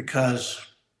is, because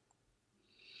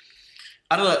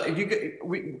I don't know.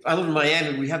 I live in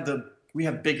Miami. We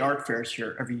have big art fairs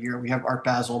here every year. We have Art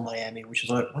Basel in Miami, which is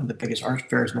one of the biggest art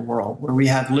fairs in the world, where we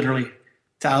have literally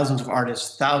thousands of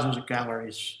artists, thousands of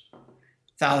galleries,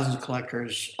 thousands of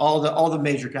collectors, all the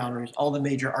major galleries, all the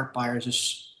major art buyers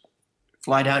just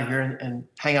fly down here and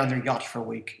hang out on their yachts for a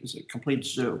week. It's a complete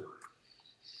zoo.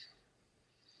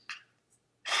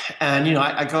 And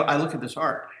I look at this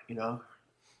art,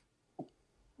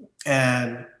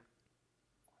 and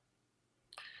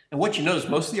what you notice,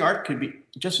 most of the art could be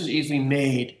just as easily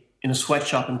made in a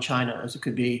sweatshop in China as it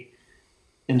could be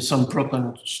in some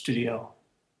Brooklyn studio.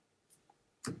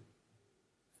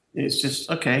 It's just,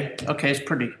 okay, it's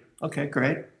pretty. Okay,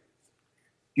 great.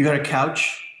 You got a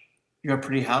couch, you got a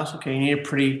pretty house. Okay, you need a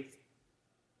pretty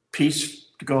piece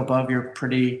to go above your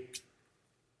pretty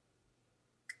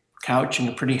couch and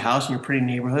your pretty house and your pretty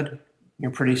neighborhood,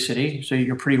 your pretty city. So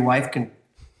your pretty wife can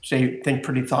think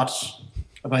pretty thoughts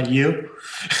about you.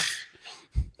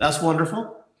 That's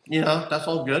wonderful. That's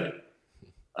all good.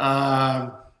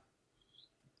 But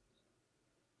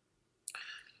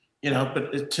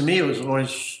to me, it was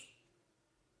always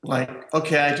like,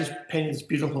 okay, I just painted this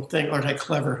beautiful thing. Aren't I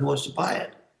clever? Who wants to buy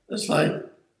it? It's like,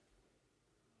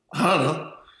 I don't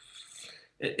know.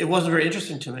 It wasn't very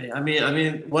interesting to me. I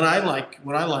mean, what I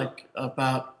like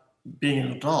about being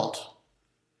an adult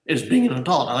is being an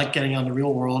adult. I like getting out in the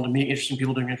real world and meeting interesting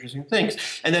people doing interesting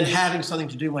things, and then having something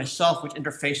to do myself which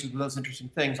interfaces with those interesting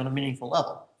things on a meaningful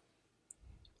level,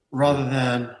 rather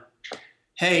than,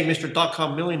 hey, Mr.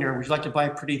 .com millionaire, would you like to buy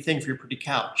a pretty thing for your pretty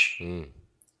couch?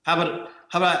 How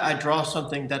about I draw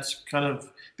something that's kind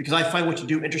of, because I find what you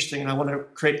do interesting and I want to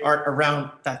create art around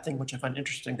that thing which I find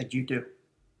interesting that you do.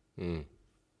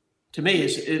 To me,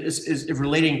 is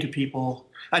relating to people.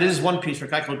 I did this one piece for a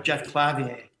guy called Jeff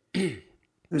Clavier,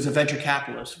 who's a venture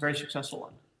capitalist, a very successful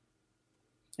one.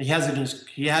 He has it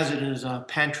in his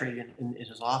pantry in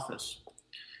his office.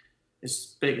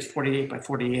 It's big, it's 48 by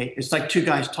 48. It's like two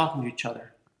guys talking to each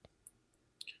other.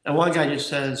 And one guy just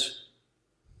says,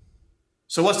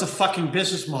 so what's the fucking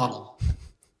business model?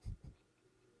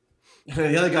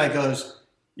 And the other guy goes,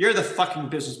 you're the fucking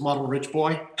business model, rich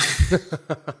boy.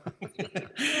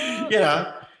 You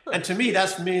know, and to me,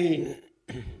 that's me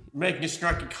making a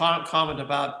snarky comment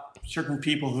about certain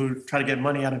people who try to get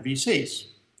money out of VCs,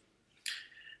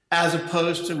 as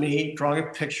opposed to me drawing a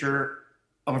picture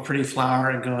of a pretty flower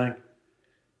and going,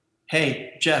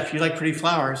 hey, Jeff, you like pretty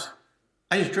flowers?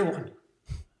 I just drew one.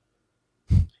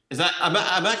 Is that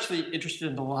I'm actually interested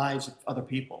in the lives of other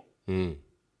people and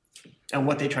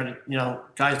what they try to, you know,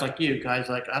 guys like you, guys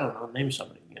like, I don't know, name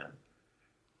somebody. You know,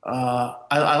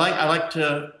 I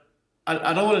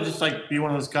don't want to just like be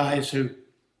one of those guys who,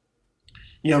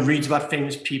 you know, reads about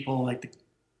famous people like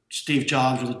Steve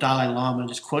Jobs or the Dalai Lama and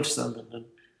just quotes them, and then,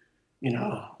 you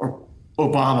know, or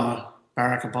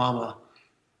Barack Obama,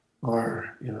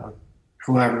 or, you know,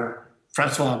 whoever,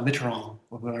 Francois Mitterrand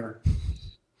or whoever.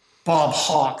 Bob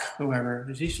Hawke, whoever.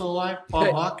 Is he still alive? Bob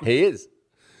Hawke? He is.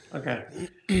 Okay.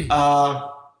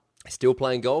 Still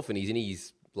playing golf, and he's in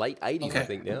his late 80s, okay. I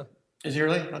think, now. Is he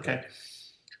really? Okay.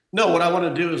 No, what I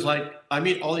want to do is, like, I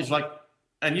meet all these, like,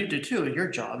 and you do too in your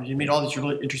job. You meet all these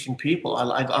really interesting people. I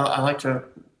like to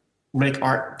make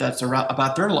art that's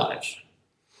about their lives.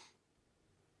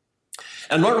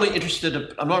 I'm not really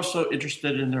interested. I'm not so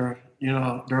interested in their, you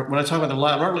know, when I talk about their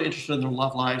life, I'm not really interested in their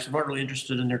love lives. I'm not really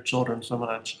interested in their children so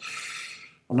much.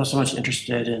 I'm not so much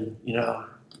interested in, you know,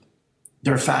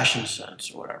 their fashion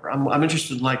sense or whatever. I'm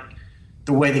interested in, like,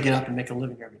 the way they get up and make a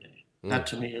living every day. That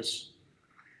to me is,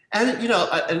 and, you know,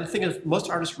 and the thing is, most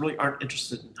artists really aren't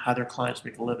interested in how their clients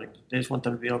make a living. They just want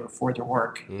them to be able to afford their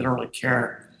work. They don't really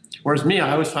care. Whereas me,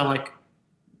 I always found, like,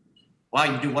 wow,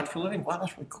 you do what for a living? Wow,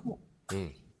 that's really cool.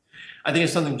 I think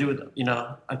it's something to do with, you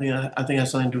know, I think it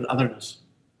has something to do with otherness.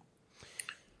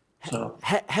 So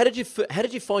how did you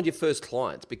find your first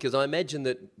clients? Because I imagine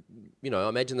that, you know,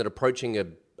 approaching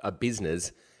a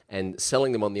business and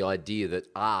selling them on the idea that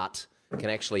art can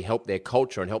actually help their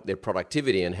culture and help their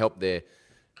productivity and help their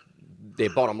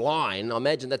bottom line, I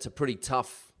imagine that's a pretty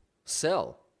tough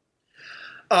sell.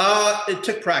 It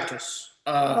took practice.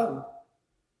 Well,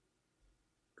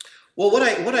 what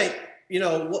I you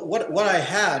know, what I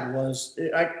had was,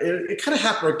 it kind of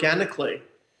happened organically.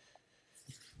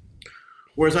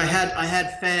 Whereas I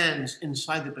had fans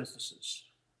inside the businesses,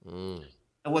 and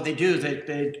what they do is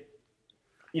they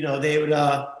you know, they would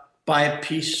buy a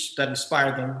piece that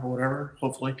inspired them or whatever,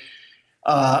 hopefully,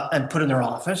 and put in their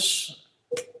office,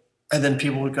 and then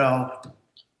people would go,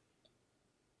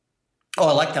 "Oh,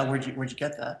 I like that. Where'd you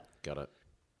get that?" Got it.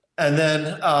 And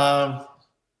then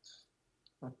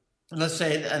let's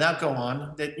say, and that'd go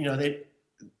on. That, you know,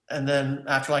 and then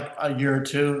after like a year or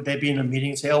two, they'd be in a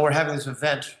meeting and say, "Oh, we're having this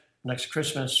event next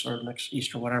Christmas or next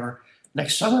Easter, or whatever,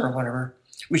 next summer or whatever.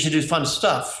 We should do fun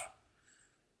stuff.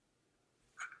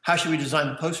 How should we design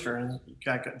the poster?" And the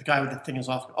guy with the thing is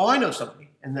off. "Oh, I know somebody."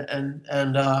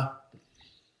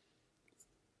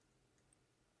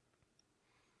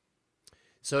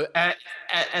 So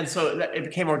it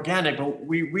became organic, but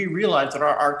we realized that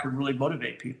our art could really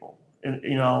motivate people. And,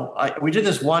 you know, we did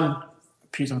this one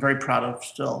piece I'm very proud of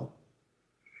still.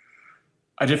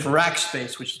 I did for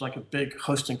Rackspace, which is like a big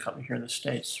hosting company here in the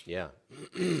States. Yeah.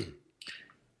 And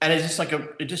it's just like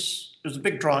it was a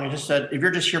big drawing. It just said, if you're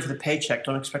just here for the paycheck,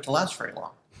 don't expect to last very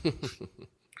long.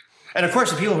 And of course,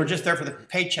 the people who were just there for the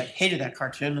paycheck hated that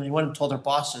cartoon, and they went and told their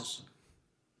bosses.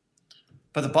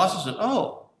 But the bosses said,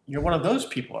 "Oh, you're one of those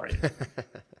people, are you?"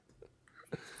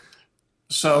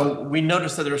 So we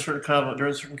noticed that there was a certain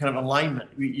kind of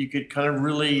alignment. You could kind of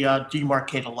really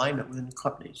demarcate alignment within the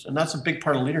companies, and that's a big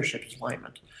part of leadership is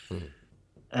alignment.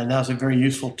 And that was a very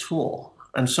useful tool.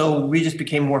 And so we just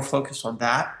became more focused on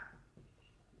that.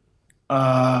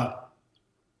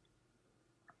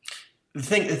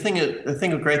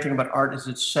 the great thing about art is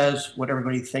it says what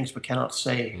everybody thinks but cannot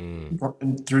say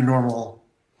through normal.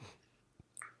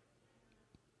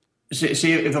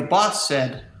 See, if a boss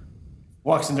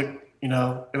walks into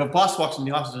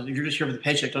the office and says, "You're just here for the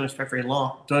paycheck, don't expect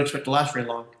to last very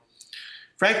long,"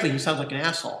 frankly, he sounds like an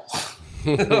asshole.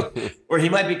 Or he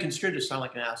might be construed to sound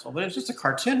like an asshole, but it's just a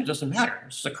cartoon. It doesn't matter.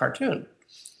 It's just a cartoon.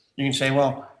 You can say,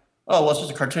 it's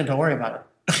just a cartoon. Don't worry about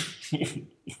it.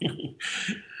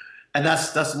 And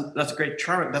that's a great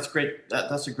charm. That's great.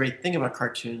 That's a great thing about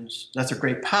cartoons. That's a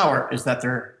great power, is that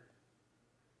they're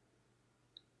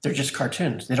just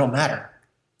cartoons. They don't matter.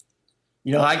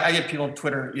 I get people on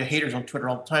Twitter, haters on Twitter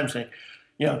all the time saying,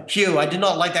 "Hugh, I did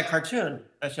not like that cartoon."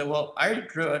 I said, "Well, I already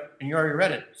drew it and you already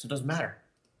read it, so it doesn't matter."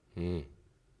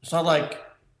 It's not like,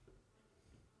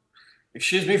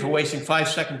 excuse me for wasting 5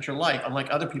 seconds of your life, unlike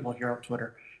other people here on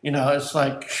Twitter. It's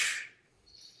like,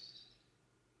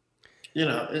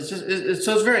 it's just,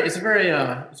 I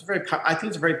think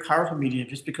it's a very powerful medium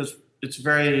just because it's a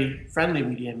very friendly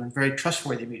medium and very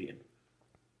trustworthy medium.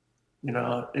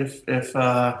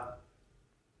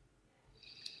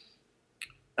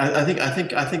 I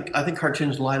think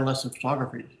cartoons lie less than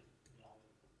photography.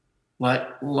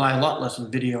 Lie a lot less than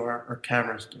video or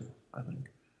cameras do, I think.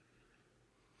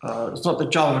 It's not the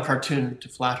job of a cartoon to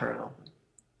flatter, I don't think.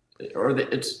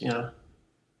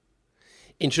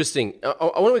 Interesting.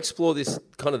 I want to explore this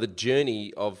kind of the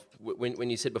journey of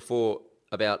when you said before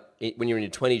about when you're in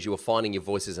your 20s, you were finding your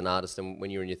voice as an artist, and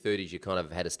when you're in your 30s, you kind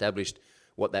of had established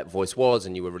what that voice was,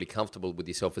 and you were really comfortable with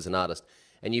yourself as an artist.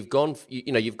 And you've got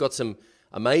some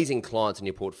amazing clients in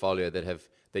your portfolio that have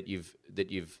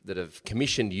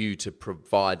commissioned you to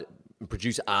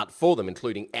produce art for them,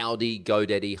 including Audi,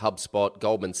 GoDaddy, HubSpot,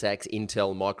 Goldman Sachs,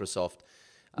 Intel, Microsoft,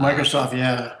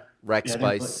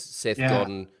 Rackspace, Seth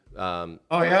Godin,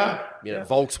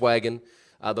 Volkswagen.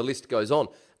 The list goes on.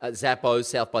 Zappos,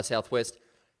 South by Southwest,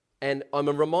 and I'm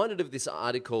reminded of this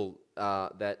article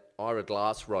that Ira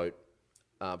Glass wrote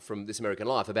from This American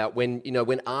Life about when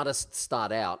artists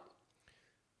start out.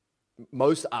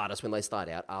 Most artists, when they start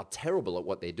out, are terrible at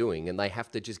what they're doing, and they have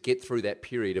to just get through that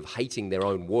period of hating their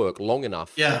own work long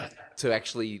enough to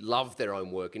actually love their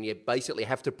own work. And you basically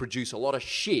have to produce a lot of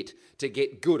shit to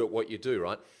get good at what you do,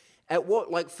 right?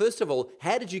 First of all,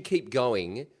 how did you keep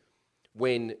going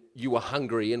when you were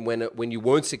hungry and when you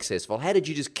weren't successful? How did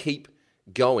you just keep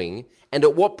going? And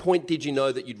at what point did you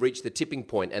know that you'd reached the tipping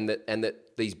point and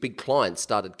that these big clients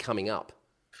started coming up?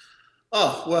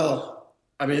 Oh, well,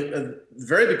 I mean, at the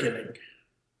very beginning,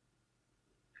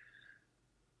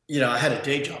 I had a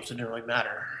day job, so it didn't really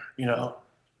matter,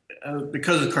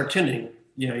 because of cartooning,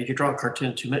 you could draw a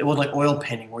cartoon too. It was like oil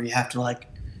painting where you have to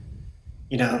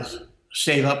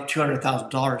save up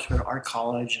 $200,000 to go to art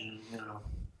college and,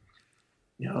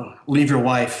 leave your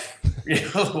wife,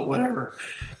 whatever,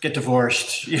 get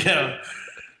divorced,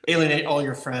 alienate all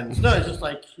your friends. No, it's just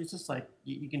like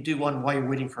you can do one while you're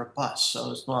waiting for a bus.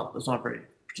 So it's not very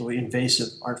particularly invasive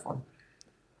art form.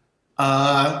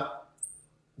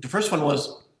 The first one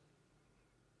was,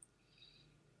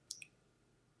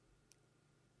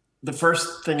 the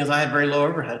first thing is I had very low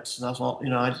overheads, and that's all,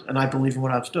 and I believe in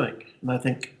what I was doing. And I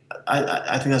think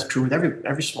that's true with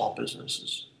every small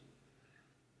business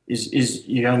is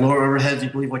you got lower overheads, you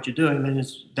believe what you're doing, then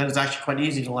it's actually quite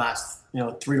easy to last,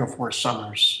 3 or 4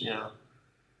 summers,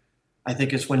 I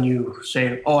think it's when you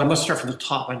say, "Oh, I must start from the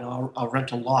top. I know I'll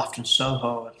rent a loft in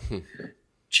Soho,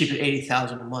 cheap at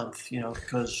 $80,000 a month."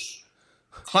 Because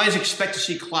clients expect to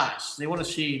see class. They want to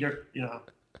see their,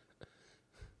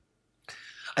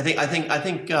 I think.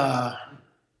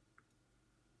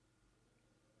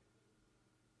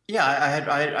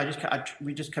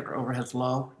 We just kept our overheads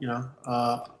low.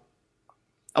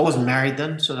 I wasn't married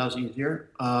then, so that was easier.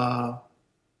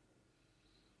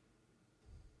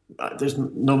 There's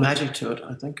no magic to it.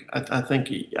 I think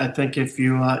if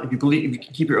you can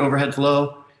keep your overheads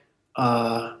low,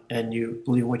 and you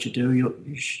believe in what you do,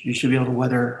 you should be able to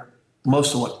weather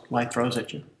most of what life throws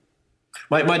at you.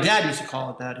 My dad used to call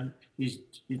it that. He's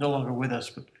no longer with us,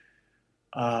 but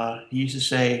he used to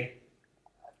say,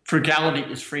 "Frugality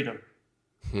is freedom,"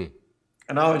 and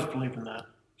I always believed in that.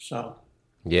 So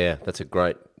yeah, that's a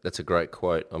great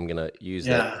quote. I'm going to use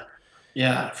that.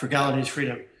 Yeah, frugality is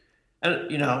freedom.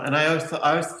 And and I always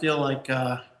feel like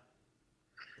I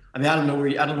don't know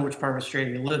which part of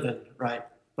Australia you live in, right?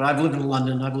 But I've lived in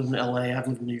London, I've lived in LA, I've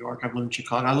lived in New York, I've lived in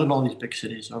Chicago, I lived in all these big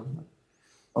cities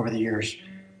over the years.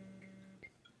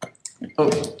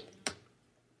 Oh,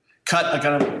 cut! I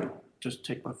gotta just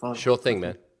take my phone. Sure thing,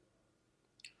 man.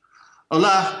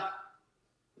 Hola.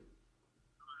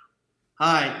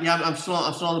 Hi. Yeah, I'm still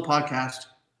on the podcast.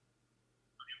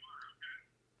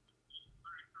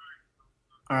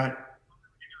 All right.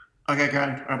 Okay,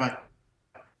 grand. All right,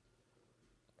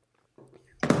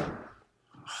 bye.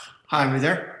 Hi, are we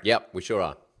there? Yep, we sure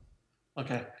are.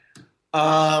 Okay.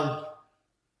 Yeah,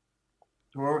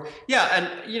 and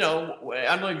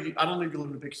I don't know if you live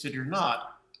in a big city or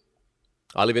not.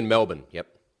 I live in Melbourne. Yep.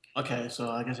 Okay,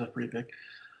 so I guess that's pretty big.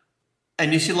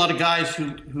 And you see a lot of guys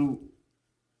who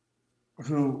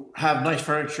have nice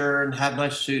furniture and have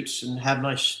nice suits and have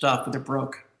nice stuff, but they're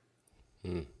broke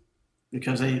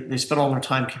because they spend all their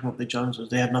time keeping up with the Joneses.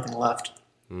 They have nothing left.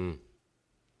 And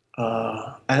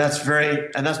that's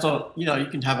not, you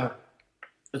can have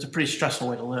it's a pretty stressful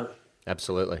way to live.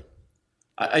 Absolutely.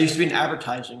 I used to be in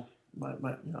advertising,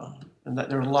 and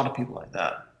there were a lot of people like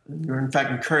that. And you're in fact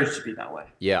encouraged to be that way.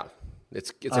 Yeah,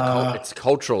 it's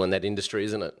cultural in that industry,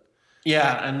 isn't it?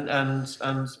 Yeah, and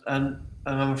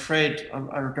I'm afraid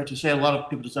I regret to say a lot of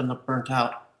people just end up burnt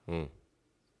out. And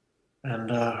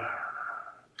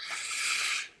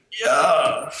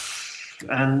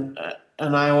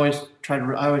and I always kind of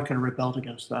rebelled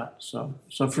against that. So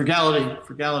frugality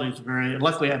is very.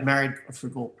 Luckily, I've married a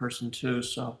frugal person too.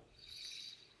 So.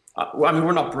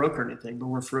 We're not broke or anything, but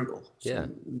we're frugal. So yeah.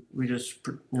 We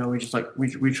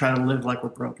we try to live like we're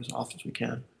broke as often as we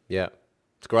can. Yeah.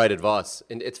 It's great advice.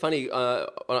 And it's funny,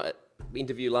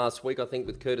 interview last week, I think,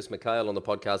 with Curtis McHale on the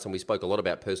podcast, and we spoke a lot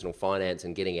about personal finance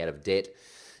and getting out of debt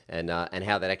and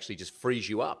how that actually just frees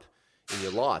you up in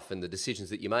your life and the decisions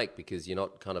that you make because you're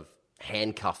not kind of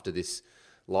handcuffed to this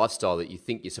lifestyle that you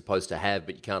think you're supposed to have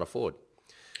but you can't afford.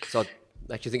 So I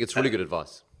actually think it's really good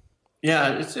advice.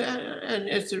 Yeah,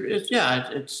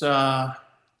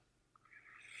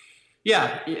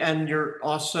 and you're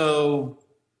also,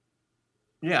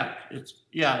 but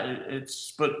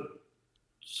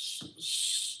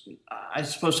I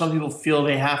suppose some people feel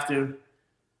they have to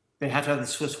have the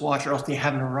Swiss watch or else they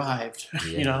haven't arrived,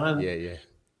 Yeah. Yeah.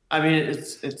 I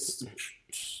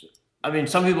mean,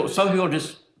 some people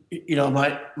just,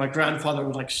 my grandfather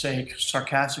would like say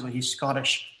sarcastically, he's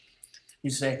Scottish,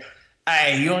 he'd say,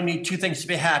 "Hey, you only need two things to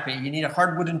be happy. You need a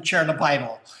hard wooden chair and a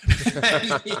Bible."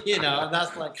 And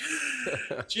that's like,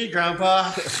 gee,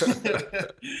 Grandpa.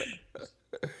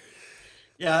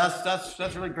 Yeah,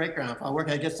 that's really great, Grandpa. Where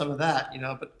can I get some of that? A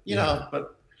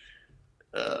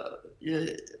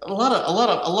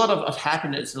lot of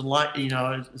happiness is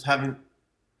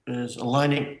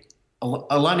aligning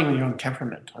with your own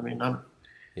temperament. I mean,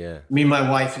 me and my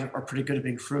wife are pretty good at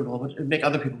being frugal, but it make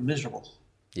other people miserable.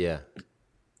 Yeah.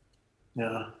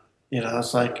 Yeah,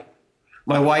 it's like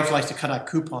my wife likes to cut out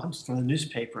coupons from the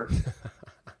newspaper,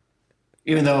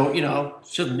 even though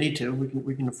she doesn't need to.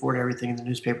 We can afford everything in the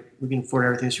newspaper. We can afford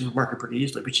everything in the supermarket pretty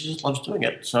easily, but she just loves doing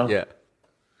it. So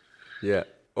yeah,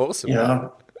 awesome. Yeah.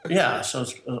 So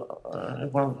it's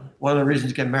one of the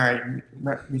reasons to get married,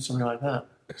 meet somebody like that.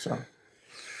 So.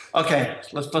 Okay,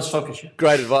 let's focus here.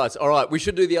 Great advice. All right, we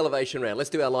should do the elevation round. Let's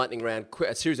do our lightning round,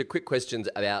 a series of quick questions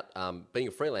about being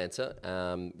a freelancer,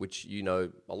 which you know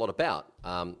a lot about.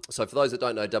 So for those that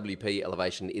don't know, WP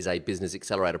Elevation is a business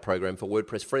accelerator program for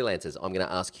WordPress freelancers. I'm going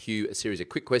to ask Hugh a series of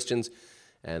quick questions,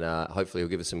 and hopefully he'll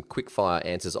give us some quick fire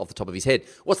answers off the top of his head.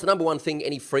 What's the number one thing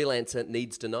any freelancer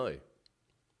needs to know?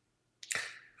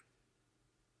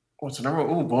 What's the number?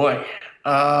 Oh boy.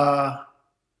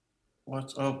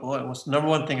 What's the number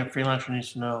one thing a freelancer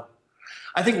needs to know?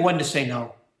 I think when to say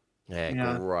no.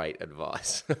 Yeah. Great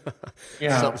advice.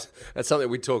 Yeah. That's something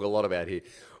we talk a lot about here.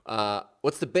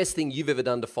 What's the best thing you've ever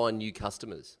done to find new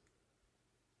customers?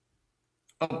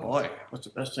 Oh boy, what's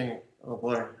the best thing? Oh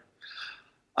boy.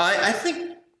 I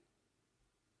think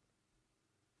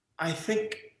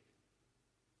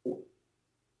it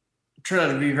turned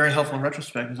out to be very helpful in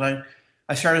retrospect because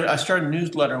I started a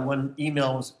newsletter when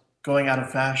email was going out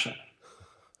of fashion.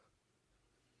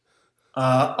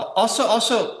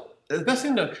 Also, the best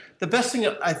thing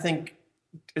I think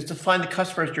is to find the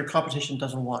customers your competition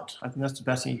doesn't want. I think that's the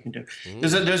best thing you can do.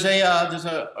 There's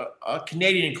a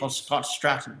Canadian called Scott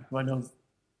Stratton who I know.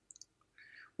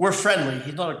 We're friendly.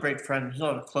 He's not a great friend. He's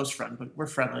not a close friend, but we're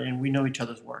friendly and we know each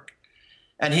other's work.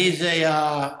 And he's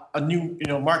a new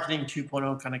marketing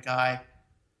 2.0 kind of guy.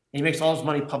 He makes all his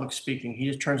money public speaking. He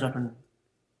just turns up and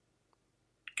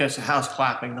gets the house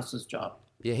clapping. That's his job.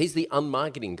 Yeah, he's the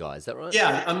unmarketing guy. Is that right?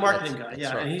 Yeah, unmarketing guy.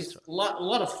 Yeah, right, and he's a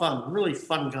lot of fun. Really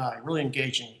fun guy. Really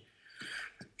engaging.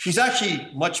 He's actually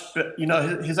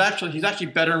he's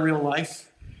actually better in real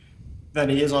life than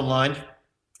he is online,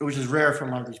 which is rare for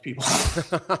a lot of these people.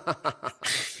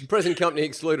 Present company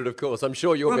excluded, of course. I'm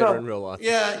sure you're better in real life.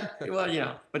 Yeah,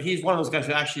 but he's one of those guys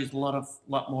who actually is a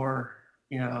lot more,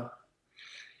 And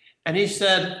he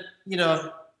said,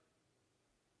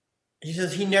 he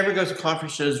says he never goes to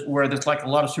conferences where there's like a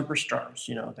lot of superstars,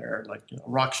 they're like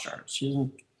rock stars. He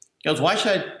goes, why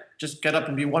should I just get up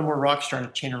and be one more rock star in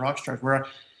a chain of rock stars where,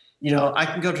 I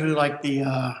can go to like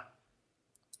the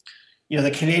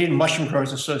Canadian Mushroom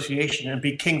Growers Association and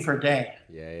be king for a day.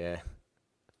 Yeah.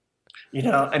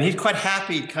 And he's quite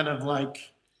happy kind of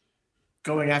like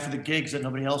going after the gigs that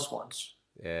nobody else wants.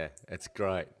 Yeah, that's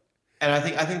great. And I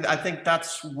think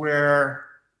that's where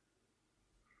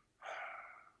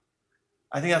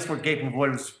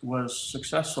Gapingvoid was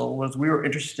successful. Was we weren't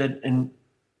interested in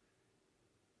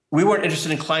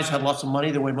clients who had lots of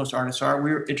money the way most artists are.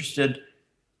 We were interested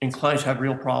in clients who had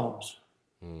real problems.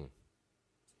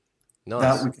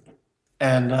 Nice.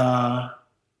 And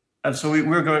so we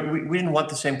didn't want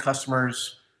the same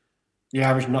customers the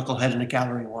average knucklehead in a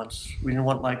gallery wants. We didn't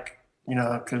want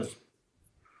because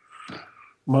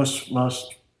most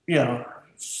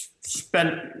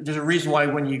there's a reason why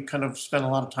when you kind of spend a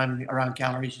lot of time around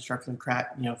galleries, you start feeling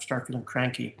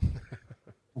cranky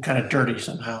and kind of dirty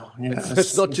somehow.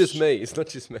 It's not just me. It's not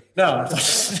just me. No,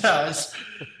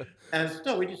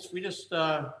 we just.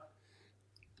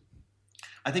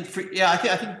 I think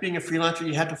being a freelancer,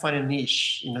 you have to find a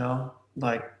niche.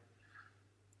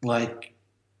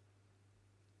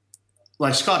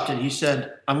 Like Scott did. He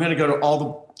said, "I'm going to go to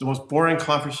all the most boring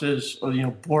conferences, or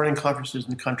boring conferences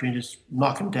in the country, and just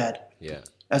knock them dead." Yeah.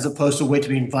 As opposed to wait to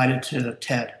be invited to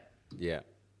TED. Yeah.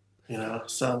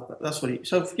 So that's what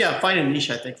find a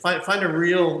niche. I think find a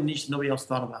real niche that nobody else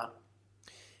thought about.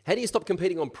 How do you stop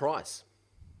competing on price?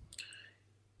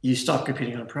 You stop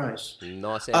competing on price.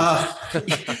 Nice answer.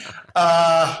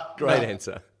 Great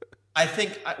answer. I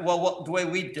think the way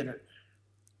we did it.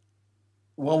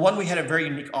 Well, one, we had a very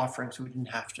unique offering, so we didn't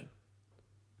have to.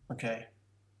 Okay.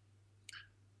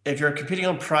 If you're competing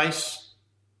on price,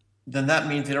 then that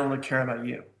means they don't really care about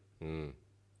you.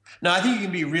 Now, I think you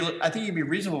can be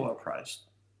reasonable about price.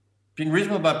 Being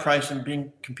reasonable about price and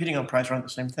competing on price aren't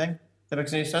the same thing. That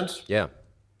makes any sense? Yeah.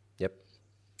 Yep.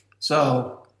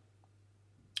 So,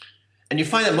 and you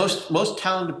find that most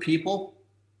talented people,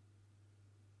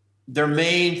 their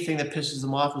main thing that pisses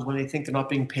them off is when they think they're not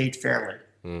being paid fairly.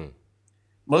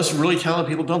 Most really talented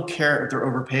people don't care if they're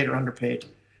overpaid or underpaid.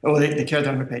 Oh, they care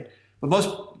they're underpaid. But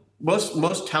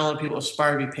most talented people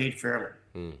aspire to be paid fairly.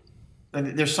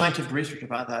 And there's scientific research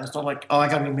about that. It's not like, I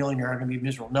got to be a millionaire, I'm going to be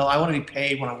miserable. No, I want to be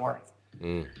paid what I'm worth.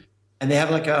 And they have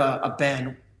like a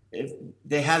band. If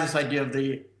they have this idea of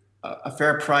a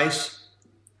fair price,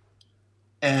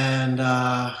 and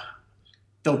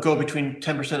they'll go between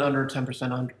 10% under,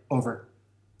 10% over,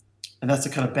 and that's the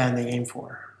kind of band they aim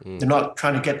for. They're not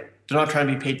trying to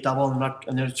be paid double, and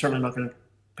they're certainly not going to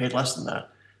pay less than that.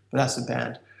 But that's the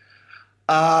band.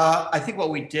 I think what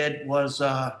we did was,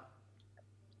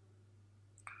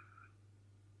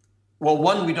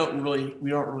 one, we don't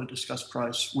really discuss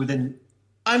price within.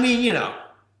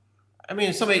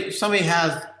 If somebody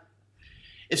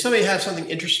has something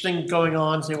interesting going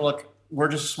on, say, well, look, we're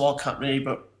just a small company,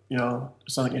 but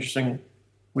something interesting,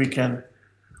 we can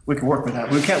work with that.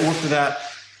 We can't work with that.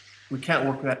 We can't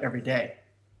work with that every day.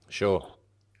 Sure.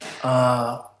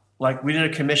 Like we did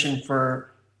a commission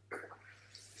for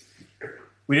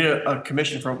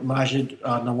Majid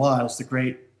Nawaz, the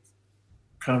great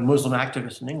kind of Muslim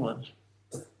activist in England.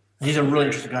 He's a really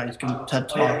interesting guy. He's given TED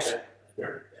Talks.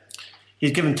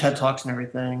 He's given TED Talks and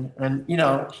everything. And,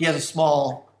 he has a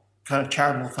small kind of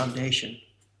charitable foundation.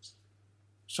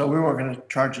 So we weren't going to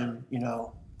charge him,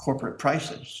 corporate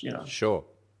prices, Sure.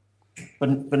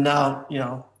 But now,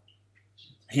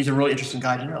 he's a really interesting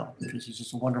guy to know because he's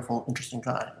just a wonderful, interesting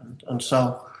guy. And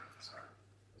so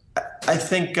I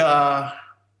think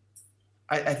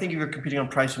if you're competing on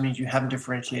price, it means you haven't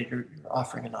differentiated your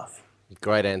offering enough.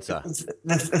 Great answer.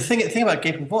 The thing about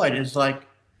Gapingvoid is like,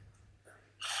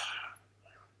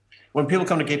 when people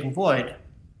come to Gapingvoid,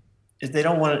 is they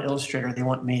don't want an illustrator, they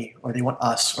want me, or they want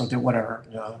us, or they whatever,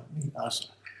 us.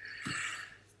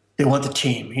 They want the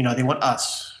team, they want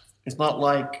us. It's not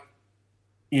like,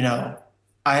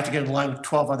 I have to get in line with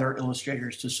 12 other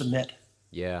illustrators to submit.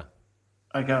 Yeah.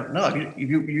 I go, no,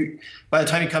 you by the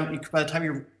time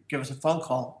you give us a phone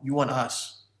call, you want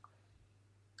us.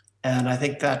 And I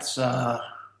think that's, I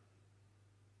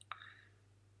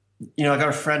got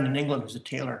a friend in England who's a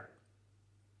tailor,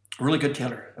 a really good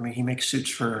tailor. I mean, he makes suits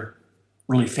for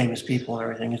really famous people and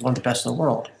everything. He's one of the best in the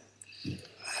world.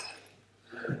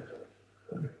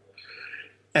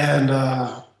 And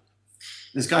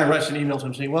this guy writes an email to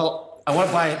him saying, well, I want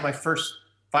to buy my first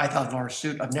 $5,000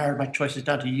 suit. I've narrowed my choices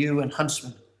down to you and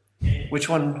Huntsman. Which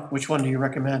one do you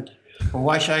recommend? Or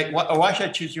why should I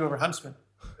choose you over Huntsman?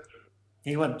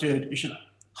 He went, dude,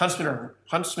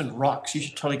 Huntsman rocks. You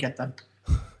should totally get them.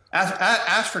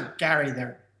 Ask for Gary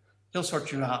there. He'll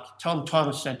sort you out. Tell him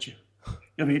Thomas sent you.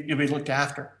 You'll be looked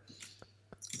after.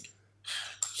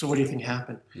 So what do you think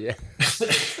happened? Yeah.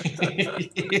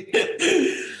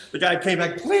 The guy came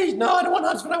back, please, no, I don't want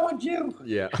Huntsman, I want you.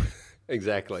 Yeah,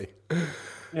 exactly.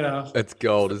 Yeah. It's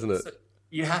gold, isn't it?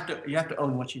 You have to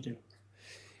own what you do.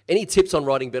 Any tips on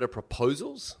writing better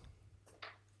proposals?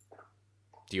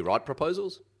 Do you write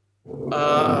proposals?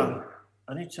 I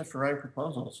need tips for writing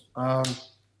proposals.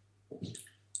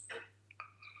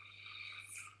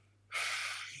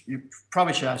 You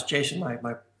probably should ask Jason,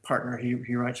 my partner.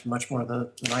 He writes much more than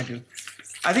I do.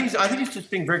 I think it's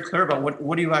just being very clear about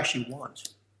what do you actually want.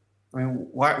 I mean,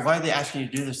 why are they asking you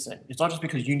to do this thing? It's not just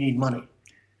because you need money.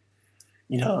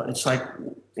 It's like,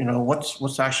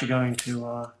 what's actually going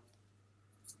to.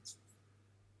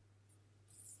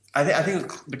 I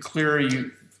think the clearer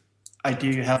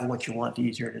idea you have of what you want, the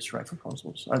easier it is to write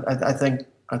proposals. I think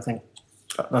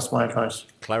that's my advice.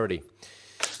 Clarity.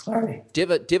 Clarity. Do you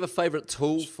have a favorite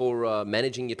tool for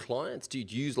managing your clients? Do you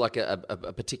use like a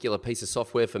particular piece of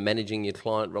software for managing your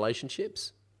client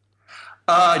relationships?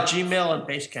 Gmail and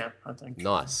Basecamp, I think.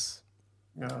 Nice.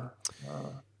 Yeah.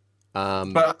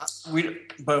 But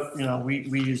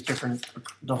we use different.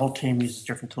 The whole team uses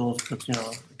different tools, but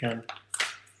again,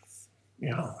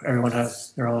 everyone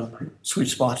has their own sweet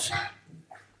spots.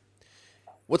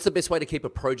 What's the best way to keep a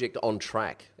project on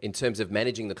track in terms of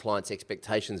managing the client's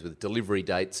expectations with delivery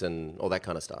dates and all that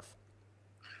kind of stuff?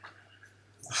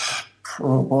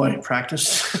 Oh boy,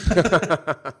 practice.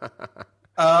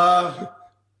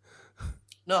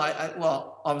 No,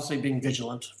 well, obviously being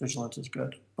vigilant. Vigilant is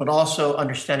good, but also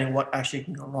understanding what actually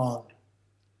can go wrong.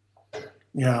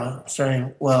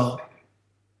 Saying, well,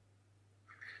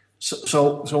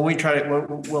 so when we set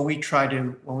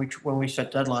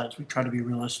deadlines, we try to be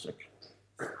realistic.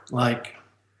 Like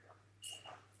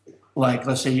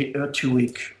let's say a two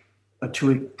week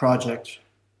project.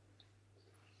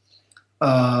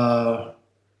 Okay,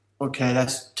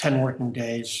 that's 10 working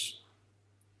days.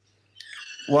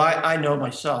 Well, I know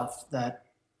myself that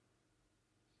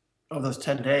of those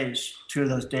 10 days, 2 of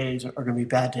those days are going to be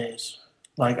bad days.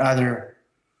 Like either,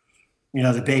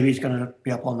 the baby's going to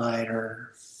be up all night,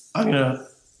 or I'm going to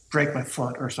break my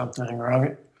foot or something,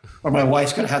 or my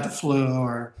wife's going to have the flu,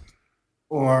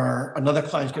 or another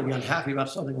client's going to be unhappy about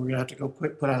something. We're going to have to go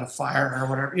put out a fire or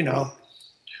whatever,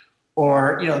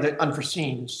 or the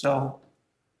unforeseen. So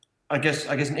I guess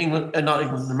in England, not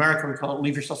England, in America, we call it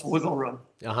leave yourself a wiggle room.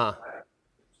 Uh-huh.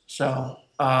 So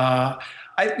I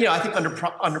think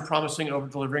under promising and over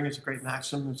delivering is a great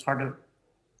maxim. It's hard to.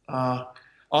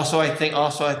 Also, I think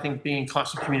being in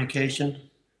constant communication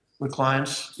with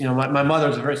clients. My mother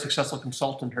was a very successful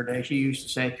consultant in her day. She used to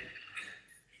say,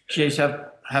 she used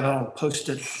to have a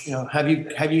post-it.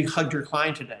 Have you hugged your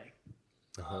client today?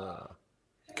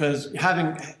 Because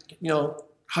hugging your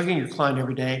client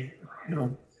every day,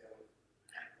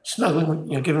 snuggling,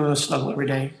 giving them a snuggle every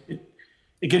day,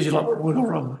 it gives you a lot more wiggle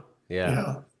room.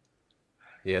 Yeah.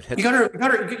 Yeah. You gotta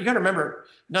remember,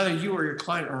 neither you or your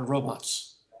client are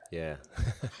robots. Yeah.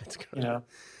 That's great.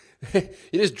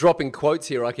 You're just dropping quotes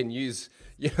here I can use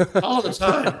all the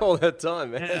time. All the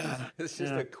time, man. Yeah. It's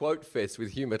just a quote fest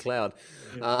with Hugh MacLeod.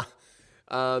 Yeah.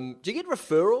 Do you get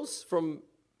referrals from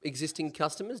existing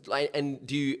customers? And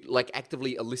do you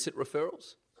actively elicit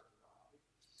referrals?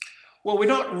 Well, we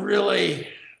don't really.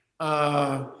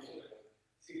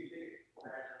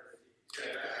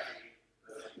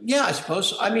 Yeah, I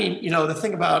suppose. I mean, the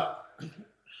thing about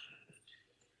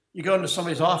you go into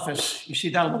somebody's office, you see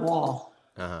that on the wall.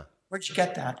 Uh-huh. Where'd you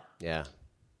get that? Yeah.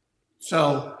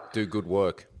 So do good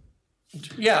work.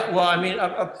 Yeah, well, I mean,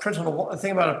 a print on a wall. The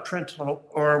thing about a print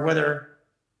or whether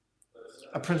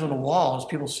a print on a wall is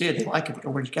people see it, they like it. They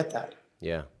go, where'd you get that?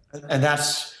 Yeah. And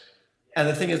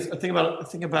the thing is, the thing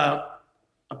about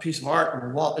a piece of art on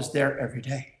a wall is there every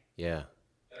day. Yeah.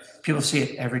 People see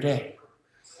it every day.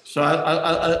 So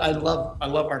I love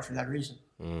art for that reason.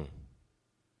 Mm.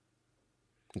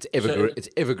 It's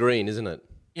evergreen, isn't it?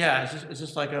 Yeah, it's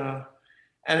just like a,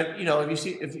 and if you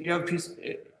have a piece,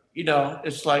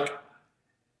 it's like,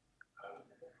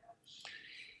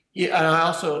 yeah. And I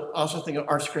also think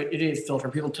art's a great idiot filter.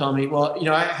 People tell me, well,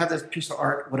 I have this piece of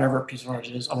art, whatever piece of art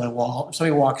it is, on my wall. If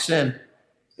somebody walks in,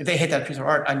 if they hate that piece of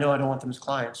art, I know I don't want them as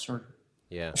clients. Or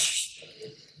yeah.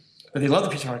 But they love the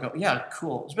piece of art. I go, yeah,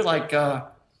 cool. It's a bit like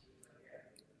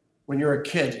when you're a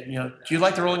kid. Do you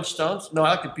like the Rolling Stones? No,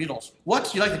 I like the Beatles.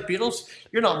 What? You like the Beatles?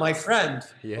 You're not my friend.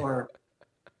 Yeah. Or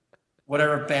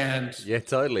whatever band. Yeah,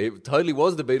 totally. It totally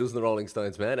was the Beatles and the Rolling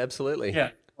Stones, man. Absolutely.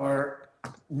 Yeah. Or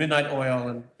midnight oil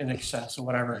and in excess or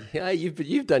whatever. Yeah,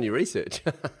 you've done your research.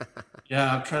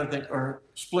 Yeah, I'm trying to think. Or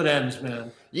split ends,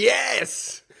 man.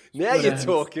 Yes! Now Split you're ends.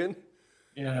 talking.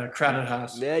 Yeah, crowded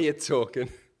house. Now you're talking.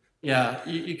 Yeah,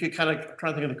 you could kind of I'm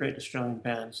trying to think of the great Australian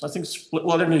bands. I think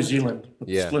they're New Zealand. But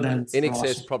Split ends. In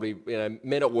Excess, awesome. probably,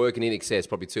 Men at Work and In Excess,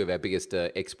 probably two of our biggest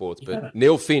exports. But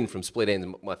Neil Finn from Split Ends,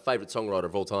 my favourite songwriter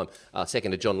of all time, second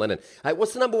to John Lennon. Hey,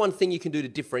 what's the number one thing you can do to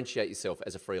differentiate yourself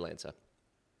as a freelancer?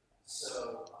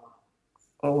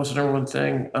 What's the number one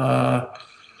thing?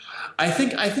 I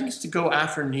think it's to go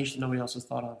after a niche that nobody else has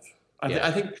thought of.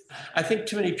 I think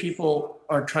too many people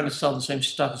are trying to sell the same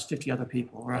stuff as 50 other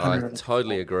people. Or 100 I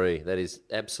totally agree. That is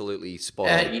absolutely spot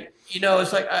on.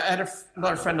 It's like I had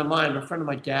another friend of mine, a friend of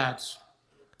my dad's.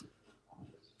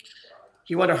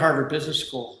 He went to Harvard Business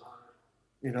School,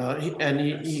 he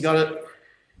got it.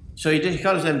 So he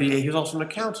got his MBA. He was also an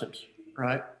accountant,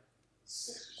 right?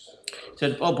 He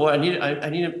said, "Oh boy, I need,"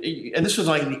 and this was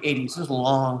like in the 80s. This was a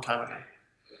long time ago.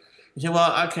 He said,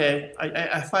 "Well, okay,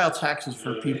 I file taxes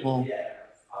for people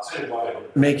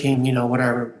making,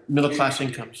 whatever, middle-class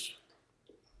incomes."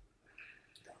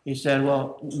 He said,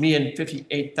 "Well, me and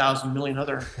 58,000 million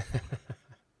other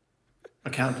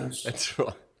accountants." That's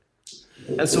right.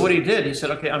 And so what he did, he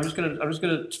said, "Okay, I'm just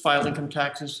gonna file income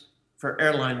taxes for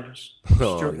airliners."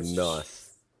 Oh,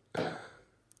 nice.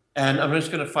 And I'm just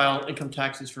gonna file income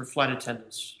taxes for flight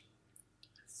attendants.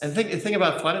 And the thing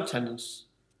about flight attendants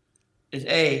is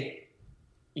they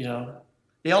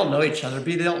all know each other.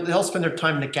 B, they all spend their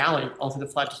time in the galley all through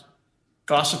the flight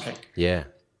gossiping. Yeah.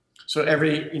 So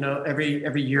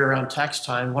every year around tax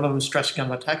time, one of them is stressing out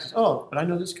about taxes. Oh, but I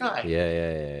know this guy.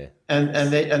 Yeah.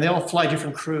 And they all fly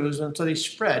different crews, and so they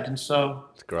spread. And so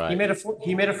it's great.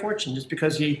 He made a fortune just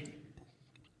because he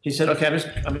said, okay,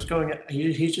 I'm just going.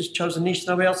 He just chose a niche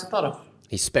that nobody else had thought of.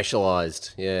 He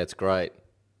specialized. Yeah, it's great.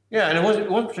 Yeah, and it wasn't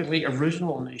particularly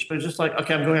original niche, but it's just like,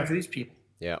 okay, I'm going after these people.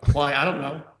 Yeah. Why? I don't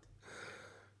know.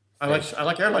 I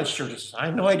like airline stewardesses. I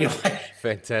have no idea why.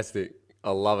 Fantastic.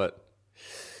 I love it.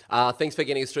 Thanks for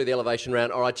getting us through the elevation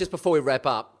round. All right, just before we wrap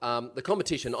up, the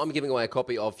competition, I'm giving away a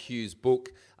copy of Hugh's book,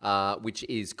 which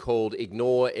is called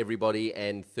Ignore Everybody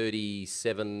and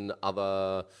 37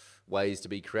 Other Ways to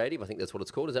Be Creative. I think that's what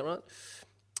it's called. Is that right?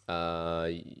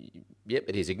 Yep,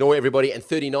 it is. Ignore Everybody and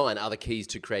 39 Other Keys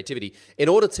to Creativity. In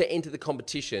order to enter the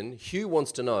competition, Hugh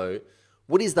wants to know,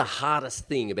 what is the hardest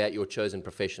thing about your chosen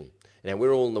profession? Now,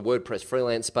 we're all in the WordPress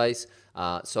freelance space,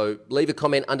 so leave a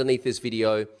comment underneath this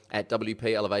video at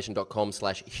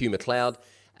wpelevation.com/Hugh MacLeod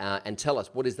and tell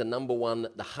us what is the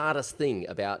hardest thing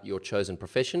about your chosen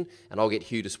profession, and I'll get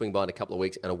Hugh to swing by in a couple of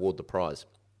weeks and award the prize.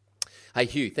 Hey,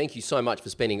 Hugh, thank you so much for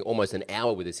spending almost an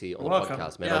hour with us here on the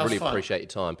podcast, man. I really appreciate your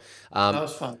time. That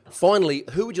was fun. Finally,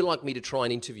 who would you like me to try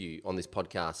and interview on this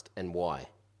podcast, and why?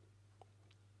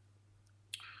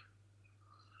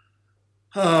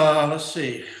 Let's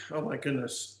see. Oh my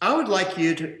goodness. I would like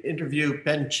you to interview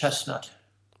Ben Chestnut.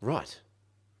 Right.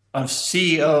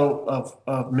 CEO of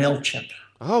MailChimp.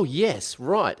 Oh yes,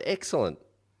 right. Excellent.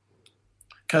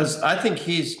 Because I think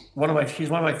he's one of my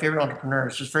favorite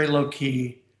entrepreneurs. Just very low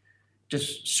key,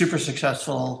 just super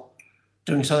successful,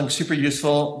 doing something super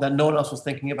useful that no one else was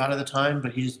thinking about at the time,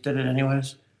 but he just did it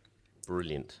anyways.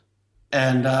 Brilliant.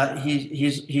 And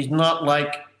he's not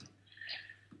like,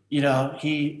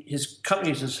 his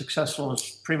company is as successful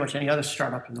as pretty much any other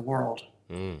startup in the world,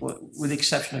 with the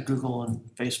exception of Google and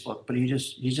Facebook. But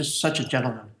he's just such a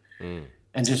gentleman,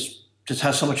 and just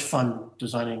has so much fun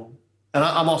designing. And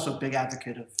I'm also a big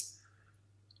advocate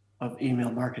of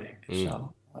email marketing.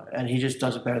 So, and he just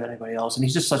does it better than anybody else. And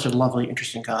he's just such a lovely,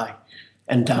 interesting guy,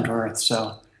 and down to earth.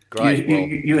 So. Great.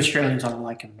 You Australians don't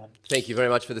like him, man. Thank you very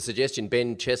much for the suggestion.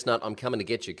 Ben Chestnut, I'm coming to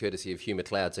get you, courtesy of Hugh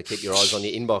MacLeod, so keep your eyes on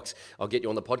your inbox. I'll get you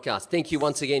on the podcast. Thank you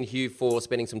once again, Hugh, for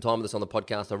spending some time with us on the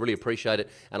podcast. I really appreciate it,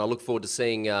 and I look forward to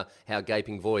seeing how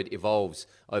Gaping Void evolves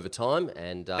over time.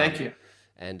 And thank you.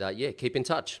 And keep in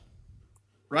touch.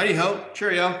 Righty-ho.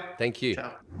 Cheerio. Thank you.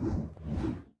 Ciao.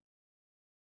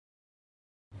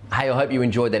 Hey, I hope you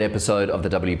enjoyed that episode of the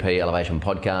WP Elevation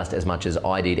podcast as much as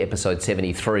I did. Episode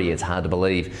 73. It's hard to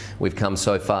believe we've come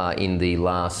so far in the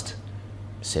last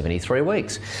 73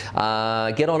 weeks.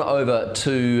 Get on over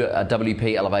to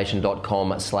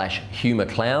wpelevation.com/Hugh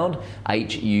MacLeod,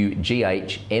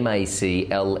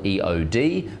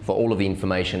 HUGHMACLEOD, for all of the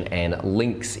information and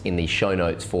links in the show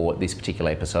notes for this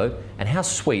particular episode. And how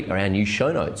sweet are our new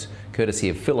show notes, courtesy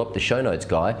of Philip, the show notes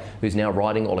guy, who's now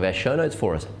writing all of our show notes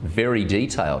for us. Very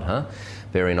detailed, huh?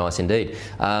 Very nice indeed.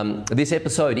 This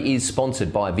episode is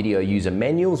sponsored by Video User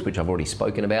Manuals, which I've already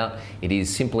spoken about. It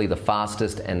is simply the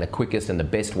fastest and the quickest and the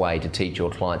best way to teach your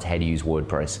clients how to use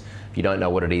WordPress. If you don't know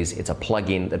what it is, it's a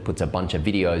plugin that puts a bunch of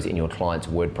videos in your client's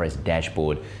WordPress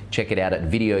dashboard. Check it out at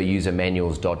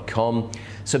videousermanuals.com.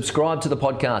 Subscribe to the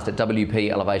podcast at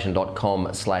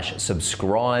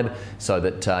wpelevation.com/subscribe so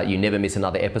that you never miss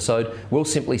another episode. We'll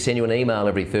simply send you an email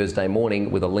every Thursday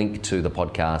morning with a link to the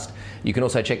podcast. You can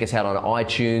also check us out on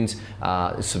iTunes,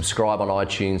 subscribe on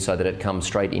iTunes so that it comes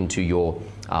straight into your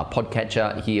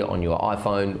podcatcher here on your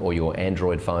iPhone or your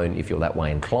Android phone if you're that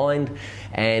way inclined.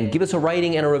 And give us a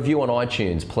rating and a review on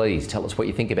iTunes, please. Tell us what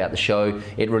you think about the show.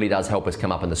 It really does help us come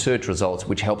up in the search results,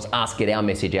 which helps us get our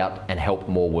message out and help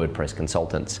more WordPress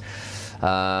consultants.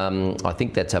 I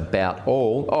think that's about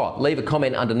all. Oh, leave a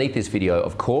comment underneath this video,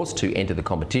 of course, to enter the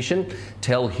competition.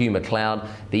 Tell Hugh MacLeod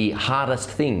the hardest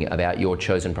thing about your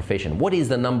chosen profession. What is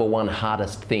the number one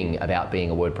hardest thing about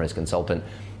being a WordPress consultant?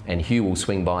 And Hugh will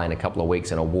swing by in a couple of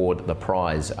weeks and award the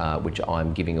prize, which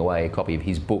I'm giving away, a copy of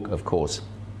his book, of course.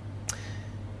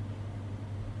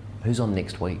 Who's on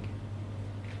next week?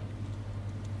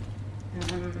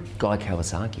 Guy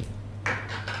Kawasaki.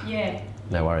 Yeah.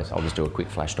 No worries, I'll just do a quick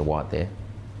flash to white there.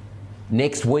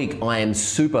 Next week, I am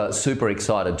super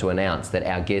excited to announce that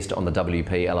our guest on the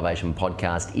WP Elevation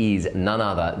podcast is none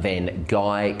other than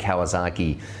Guy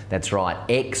Kawasaki. That's right,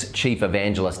 ex-chief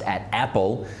evangelist at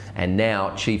Apple and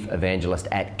now chief evangelist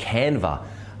at Canva,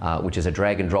 which is a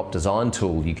drag and drop design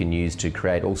tool you can use to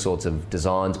create all sorts of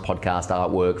designs, podcast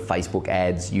artwork, Facebook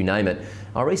ads, you name it.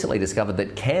 I recently discovered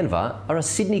that Canva are a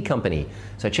Sydney company.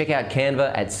 So check out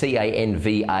Canva at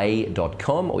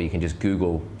canva.com, or you can just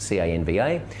Google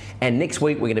Canva. And next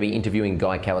week, we're going to be interviewing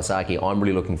Guy Kawasaki. I'm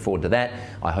really looking forward to that.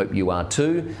 I hope you are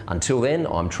too. Until then,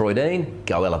 I'm Troy Dean.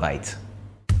 Go Elevate.